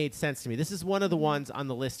why it made sense to me. This is one of the ones on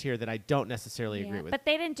the list here that I don't necessarily agree with. But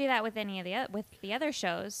they didn't do that with any of the other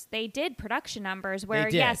shows. They did production numbers where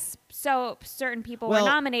did. yes, so certain people Well- were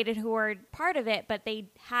nominated who were part of it, but they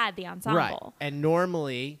had the ensemble. Right. And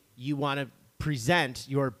normally you want to present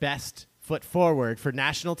your best foot forward for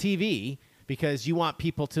national TV because you want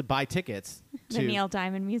people to buy tickets to The Neil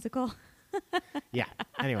Diamond musical. Yeah.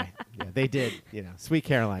 Anyway, they did, Sweet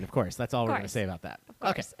Caroline, of course. That's all we're going to course. say about that. Of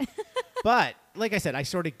course. Okay. But like I said, I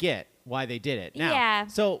sort of get why they did it. Now, Yeah.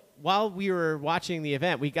 so while we were watching the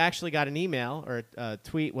event, we actually got an email or a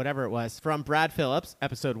tweet, whatever it was, from Brad Phillips,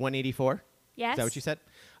 episode 184. Yes. Is that what you said?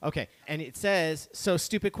 Okay. And it says, so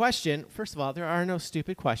stupid question. First of all, there are no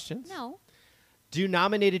stupid questions. No. Do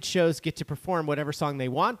nominated shows get to perform whatever song they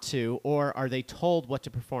want to, or are they told what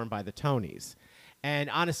to perform by the Tonys? And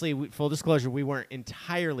honestly, full disclosure, we weren't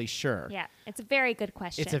entirely sure. Yeah, it's a very good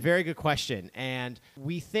question. It's a very good question. And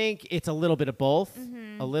we think it's a little bit of both,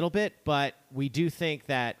 a little bit, but we do think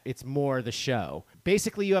that it's more the show.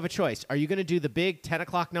 Basically, you have a choice. Are you going to do the big 10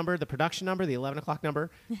 o'clock number, the production number, the 11 o'clock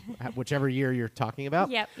number, whichever year you're talking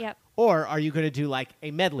about? Yep. Or are you going to do like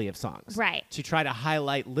a medley of songs? Right. To try to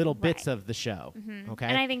highlight little bits of the show. Okay.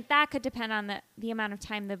 And I think that could depend on the amount of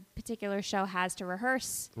time the particular show has to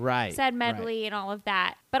rehearse said medley and all of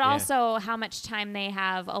that. But also how much time they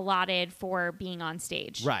have allotted for being on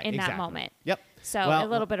stage in that moment. Yep. So well, a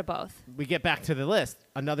little bit of both. We get back to the list.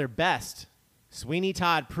 Another best. Sweeney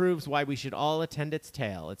Todd proves why we should all attend its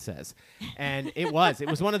tale, it says. And it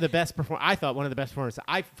was one of the best I thought one of the best performances.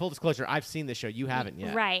 Full disclosure, I've seen the show. You haven't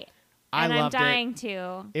yet. Right. And I'm dying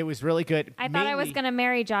to. It was really good. I thought I was going to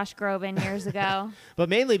marry Josh Groban years ago. But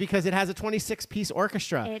mainly because it has a 26-piece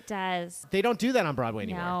orchestra. It does. They don't do that on Broadway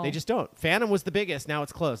anymore. No. They just don't. Phantom was the biggest. Now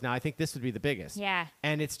it's closed. Now I think this would be the biggest. Yeah.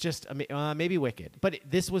 And it's just maybe Wicked. But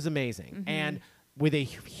this was amazing. And with a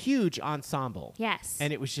huge ensemble. Yes.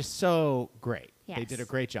 And it was just so great. Yes. They did a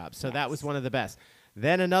great job. So that was one of the best.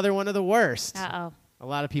 Then another one of the worst. Uh-oh. A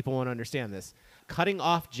lot of people won't understand this. Cutting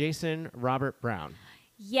off Jason Robert Brown.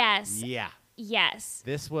 Yes. Yeah. Yes.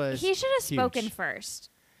 This was He should have huge. spoken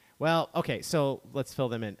first. Well, okay, so let's fill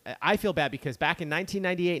them in. I feel bad because back in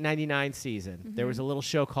 1998-99 season, there was a little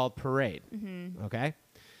show called Parade, okay,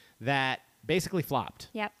 that basically flopped.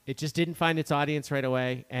 Yep. It just didn't find its audience right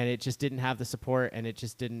away, and it just didn't have the support, and it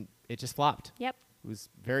just flopped. Yep. It was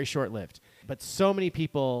very short-lived. But so many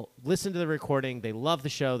people listened to the recording. They love the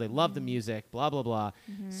show. They love the music, blah, blah, blah.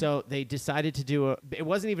 So they decided to do it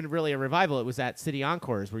wasn't even really a revival. It was at City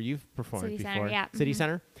Encores where you've performed City before. Center, yeah. City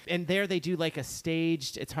Center. And there they do like a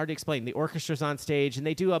staged, it's hard to explain. The orchestra's on stage, and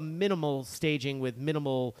they do a minimal staging with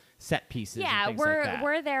minimal set pieces. Yeah, and things like that.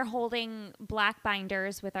 we're there holding black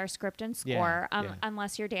binders with our script and score,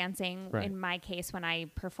 unless you're dancing, Right. in my case, when I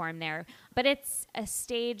perform there. But it's a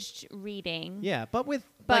staged reading. Yeah, but with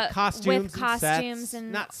But like costumes, with costumes sets,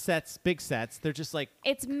 and- not sets, big sets. They're just like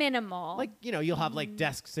It's minimal. you'll have like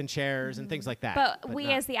desks and chairs and things like that. but we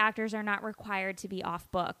not- as the actors are not required to be off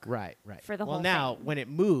book. right for the well, whole now thing. when it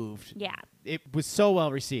moved, Yeah. it was so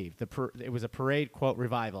well received. It was a Parade quote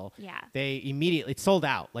revival. Yeah. They immediately it sold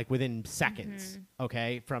out like within seconds.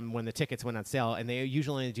 Okay, from when the tickets went on sale, and they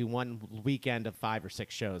usually only do one weekend of 5 or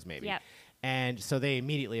 6 shows maybe. Yep. And so they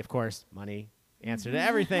immediately, of course, money answer to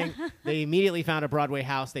everything. They immediately found a Broadway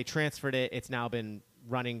house. They transferred it. It's now been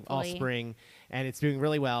running all Fully. spring, and it's doing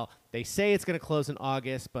really well. They say it's going to close in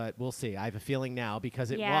August, but we'll see. I have a feeling now because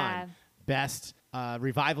it Yeah. won Best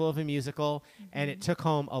Revival of a Musical, and it took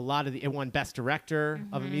home a lot of it won Best Director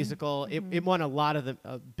of a Musical. It won a lot of the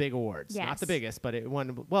big awards. Not the Yes. biggest, but it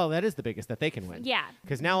won. Well, that is the biggest that they can win. Yeah.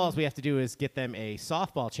 Because now all we have to do is get them a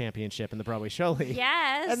softball championship in the Broadway Show League.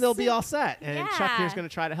 Yes. And they'll be all set. And Chuck Yeah. here's going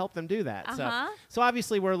to try to help them do that. So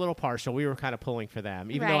obviously we're a little partial. We were kind of pulling for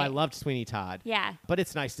them, even though I Right. loved Sweeney Todd. Yeah. But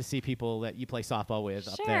it's nice to see people that you play softball with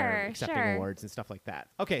up there Sure, accepting sure. awards and stuff like that.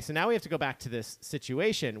 Okay, so now we have to go back to this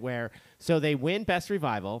situation where so they win Best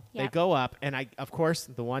Revival. They Yep. go up, and of course,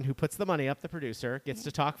 the one who puts the money up, the producer, gets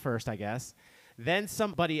to talk first, I guess. Then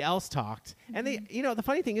somebody else talked. And they, the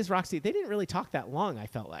funny thing is, Roxy, they didn't really talk that long, I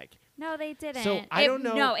felt like. No, they didn't. So, I don't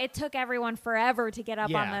know- No, it took everyone forever to get up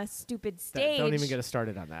on Yeah. the stupid stage. Don't even get us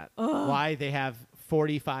started on that. Why they have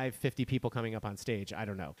 45, 50 people coming up on stage, I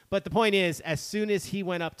don't know. But the point is, as soon as he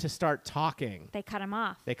went up to start talking, They cut him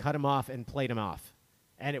off. they cut him off and played him off.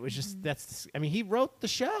 And it was just, he wrote the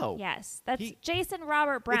show. Yes, that's He- Jason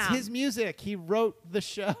Robert Brown. It's his music. He wrote the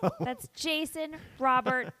show. That's Jason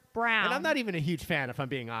Robert Brown. And I'm not even a huge fan, if I'm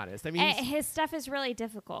being honest. I mean, And his stuff is really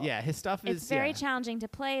difficult. yeah, his stuff is It's very yeah. challenging to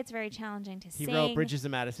play. It's very challenging to He sing. wrote Bridges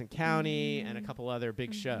of Madison County and a couple other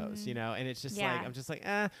big shows, and it's just Yeah. like, I'm just like,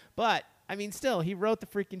 But, I mean, still, he wrote the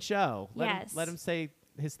freaking show. Yes. Let him say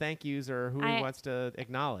his thank yous or who he wants to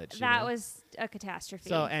acknowledge. That was a catastrophe.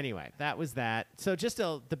 So anyway, that was that. So just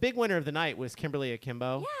the big winner of the night was Kimberly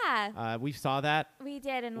Akimbo. yeah, We saw that. we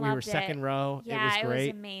did and We loved were second it. row. Yeah, it was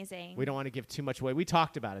great. amazing. We don't want to give too much away. We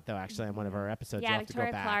talked about it though, actually, on one of our episodes. You'll Yeah, have to go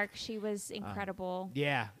Victoria back. Clark. She was incredible.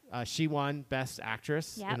 Yeah, She won Best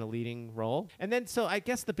Actress Yep. in a leading role. And then, so I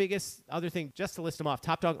guess the biggest other thing, just to list them off,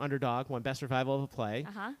 Top Dog Underdog won Best Revival of a Play.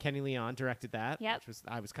 Kenny Leon directed that, Yep. which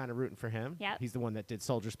I was kind of rooting for him. Yep. He's the one that did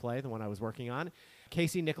Soldier's Play, the one I was working on.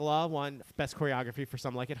 Casey Nicolau won Best Choreography for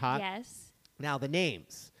Some Like It Hot. Yes. Now, the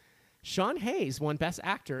names. Sean Hayes won Best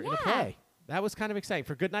Actor in a Yeah. play. That was kind of exciting.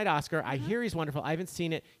 For Goodnight Oscar, I hear he's wonderful. I haven't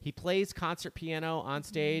seen it. He plays concert piano on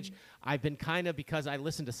stage. I've been kind of, because I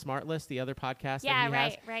listened to Smart List, the other podcast that he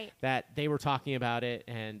has, right. that they were talking about it.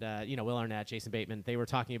 And, Will Arnett, Jason Bateman, they were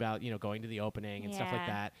talking about, going to the opening and stuff like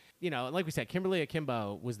Yeah. that. Like we said, Kimberly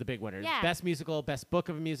Akimbo was the big winner. Yeah. Best musical, best book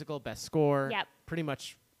of a musical, best score. Yep. Pretty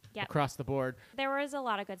much Yep. across the board. There was a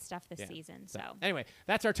lot of good stuff this Yeah. season. So Anyway,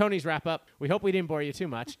 that's our Tony's wrap up. We hope we didn't bore you too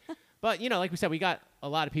much. But, like we said, we got a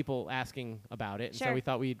lot of people asking about it. And so Sure. we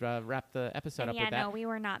thought we'd wrap the episode And up yeah, with that. no, we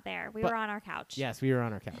were not there. We But- were on our couch. Yes, we were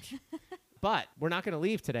on our couch. But we're not going to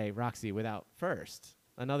leave today, Roxy, without first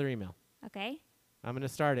another email. Okay. I'm going to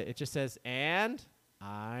start it. It just says, and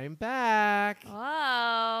I'm back.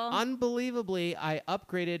 Whoa. Unbelievably, I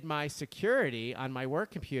upgraded my security on my work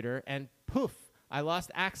computer, and poof, I lost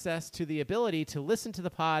access to the ability to listen to the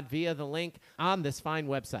pod via the link on this fine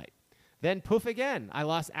website. Then poof again, I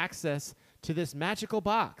lost access to this magical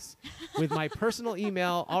box. With my personal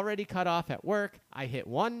email already cut off at work, I hit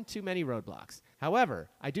one too many roadblocks. However,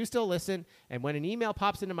 I do still listen, and when an email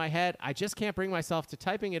pops into my head, I just can't bring myself to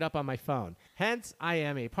typing it up on my phone. Hence, I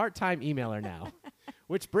am a part-time emailer now.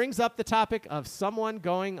 Which brings up the topic of someone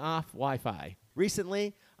going off Wi-Fi.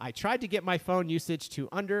 Recently, I tried to get my phone usage to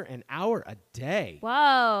under an hour a day.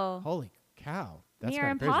 Whoa. Holy cow. That's Near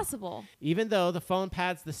kinda crazy. impossible. Even though the phone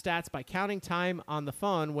pads the stats by counting time on the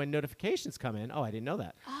phone when notifications come in. Oh, I didn't know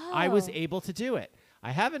that. I was Oh. able to do it.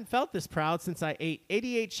 I haven't felt this proud since I ate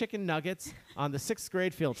 88 chicken nuggets on the 6th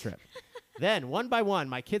grade field trip. Then, one by one,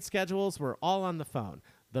 my kids' schedules were all on the phone.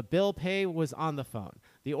 The bill pay was on the phone.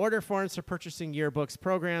 The order forms for purchasing yearbooks,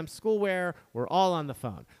 programs, schoolwear were all on the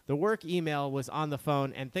phone. The work email was on the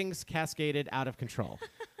phone, and things cascaded out of control.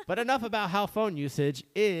 But enough about how phone usage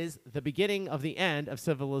is the beginning of the end of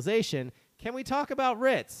civilization. Can we talk about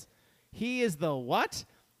Ritz? He is the what?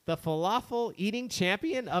 The falafel eating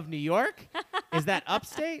champion of New York? Is that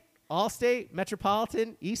upstate, all-state,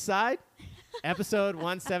 metropolitan, east side? Episode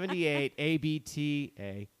 178,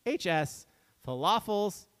 ABTAHS.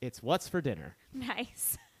 Falafels, it's what's for dinner.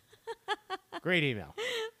 Nice. Great email.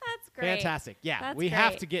 That's great. Fantastic. Yeah, That's we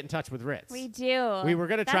have great. to get in touch with Ritz. We do. We were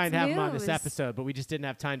going to try and That's have him on this news. episode, but we just didn't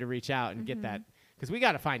have time to reach out and get that, because we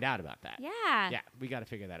got to find out about that. Yeah. Yeah, we got to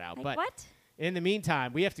figure that out. Like but what? in the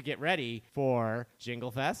meantime, we have to get ready for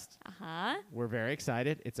Jingle Fest. Uh-huh. We're very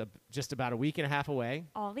excited. It's just about a week and a half away,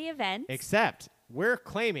 All the events. except we're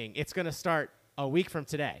claiming it's going to start a week from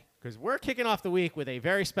today, because we're kicking off the week with a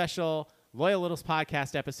very special Loyal Littles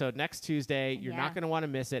podcast episode next Tuesday. You're Yeah. not going to want to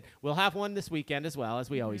miss it. We'll have one this weekend as well, as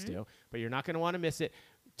we always do, but you're not going to want to miss it.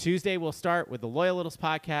 Tuesday, we'll start with the Loyal Littles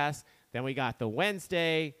podcast. Then we got the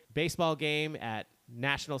Wednesday baseball game at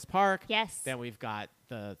Nationals Park. Yes. Then we've got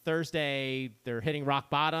the Thursday, they're hitting rock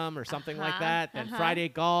bottom or something like Uh-huh, that. Then uh-huh. Friday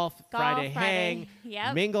golf, Friday Golf, hang, Friday.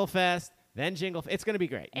 Yep. Mingle Fest, then Jingle. It's going to be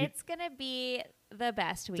great. You It's going to be the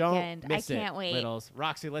best don't weekend. miss I can't it, wait. Littles.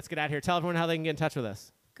 Roxy, let's get out here. Tell everyone how they can get in touch with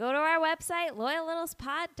us. Go to our website,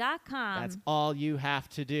 loyallittlespod.com. That's all you have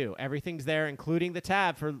to do. Everything's there, including the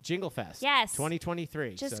tab for Jingle Fest. Yes.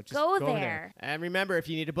 2023. Just So go over there. And remember, if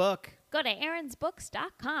you need a book, Go to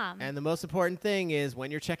aaronsbooks.com. and the most important thing is when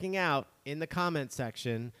you're checking out in the comment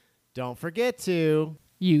section, don't forget to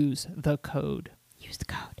Use the code. Use the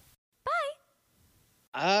code.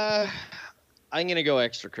 I'm gonna go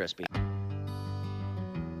extra crispy.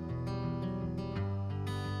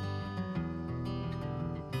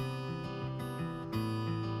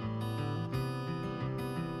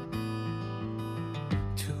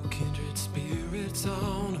 Two kindred spirits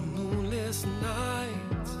on a moonless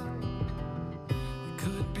night. It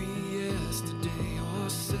could be yesterday or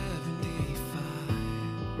 75.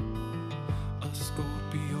 A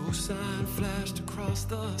Scorpio sign flashed across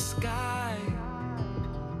the sky.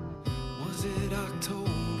 Was it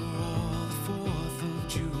October or the 4th of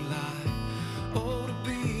July? Oh, to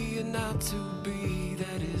be and not to be,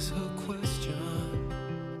 that is her question.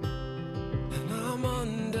 And I'm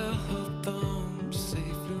under her thumb,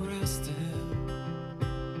 safely resting.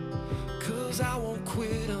 'Cause I won't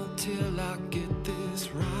quit until I get this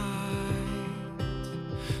right.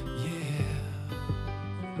 Yeah.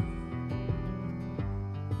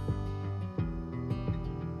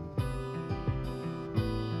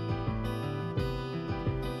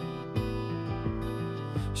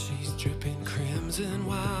 She's dripping crimson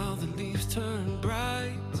while the leaves turn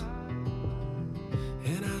bright.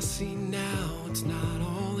 And I see now it's not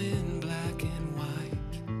all in black and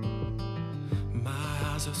white. My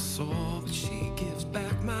eyes are sore, but she gives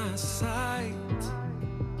back my sight.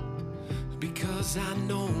 Because I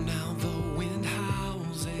know now the wind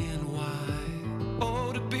howls and why.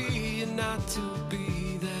 Oh, to be and not to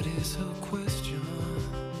be, that is her question.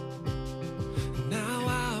 Now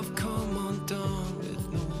I've come undone with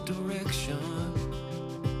no direction.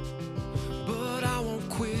 But I won't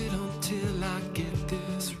quit until I get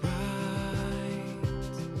this right.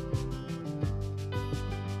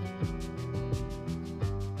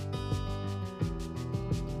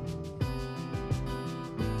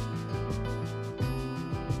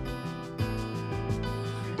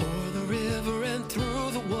 O'er the river and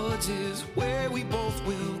through the woods is where we both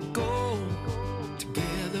will go.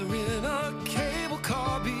 Together in a cable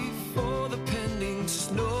car before the pending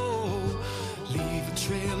snow. Leave a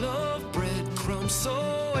trail of breadcrumbs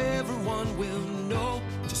so everyone will know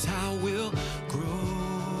just how we'll grow.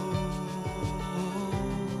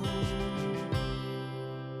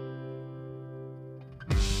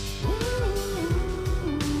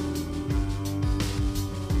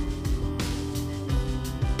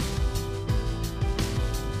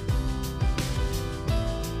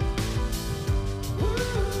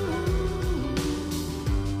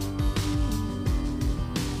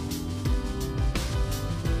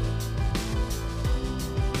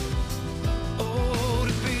 Oh,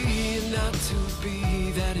 to be and not to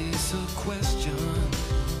be, that is a question.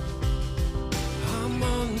 I'm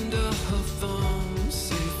under her thumb,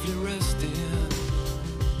 safely resting.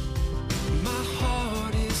 My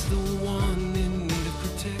heart is the one in need of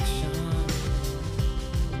protection.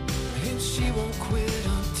 And she won't quit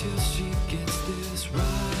until she gets this right.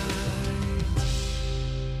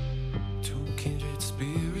 Two kindred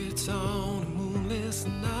spirits on a moonless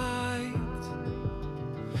night.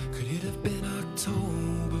 Could it have been October?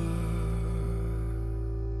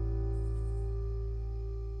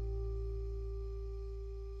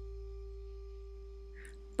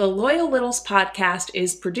 The Loyal Littles podcast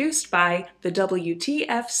is produced by the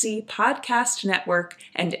WTFC Podcast Network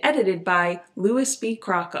and edited by Louis B.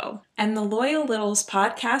 Crocco. And the Loyal Littles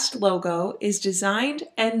podcast logo is designed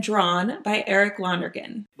and drawn by Eric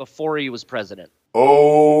Lonergan. Before he was president.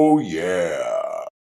 Oh, yeah.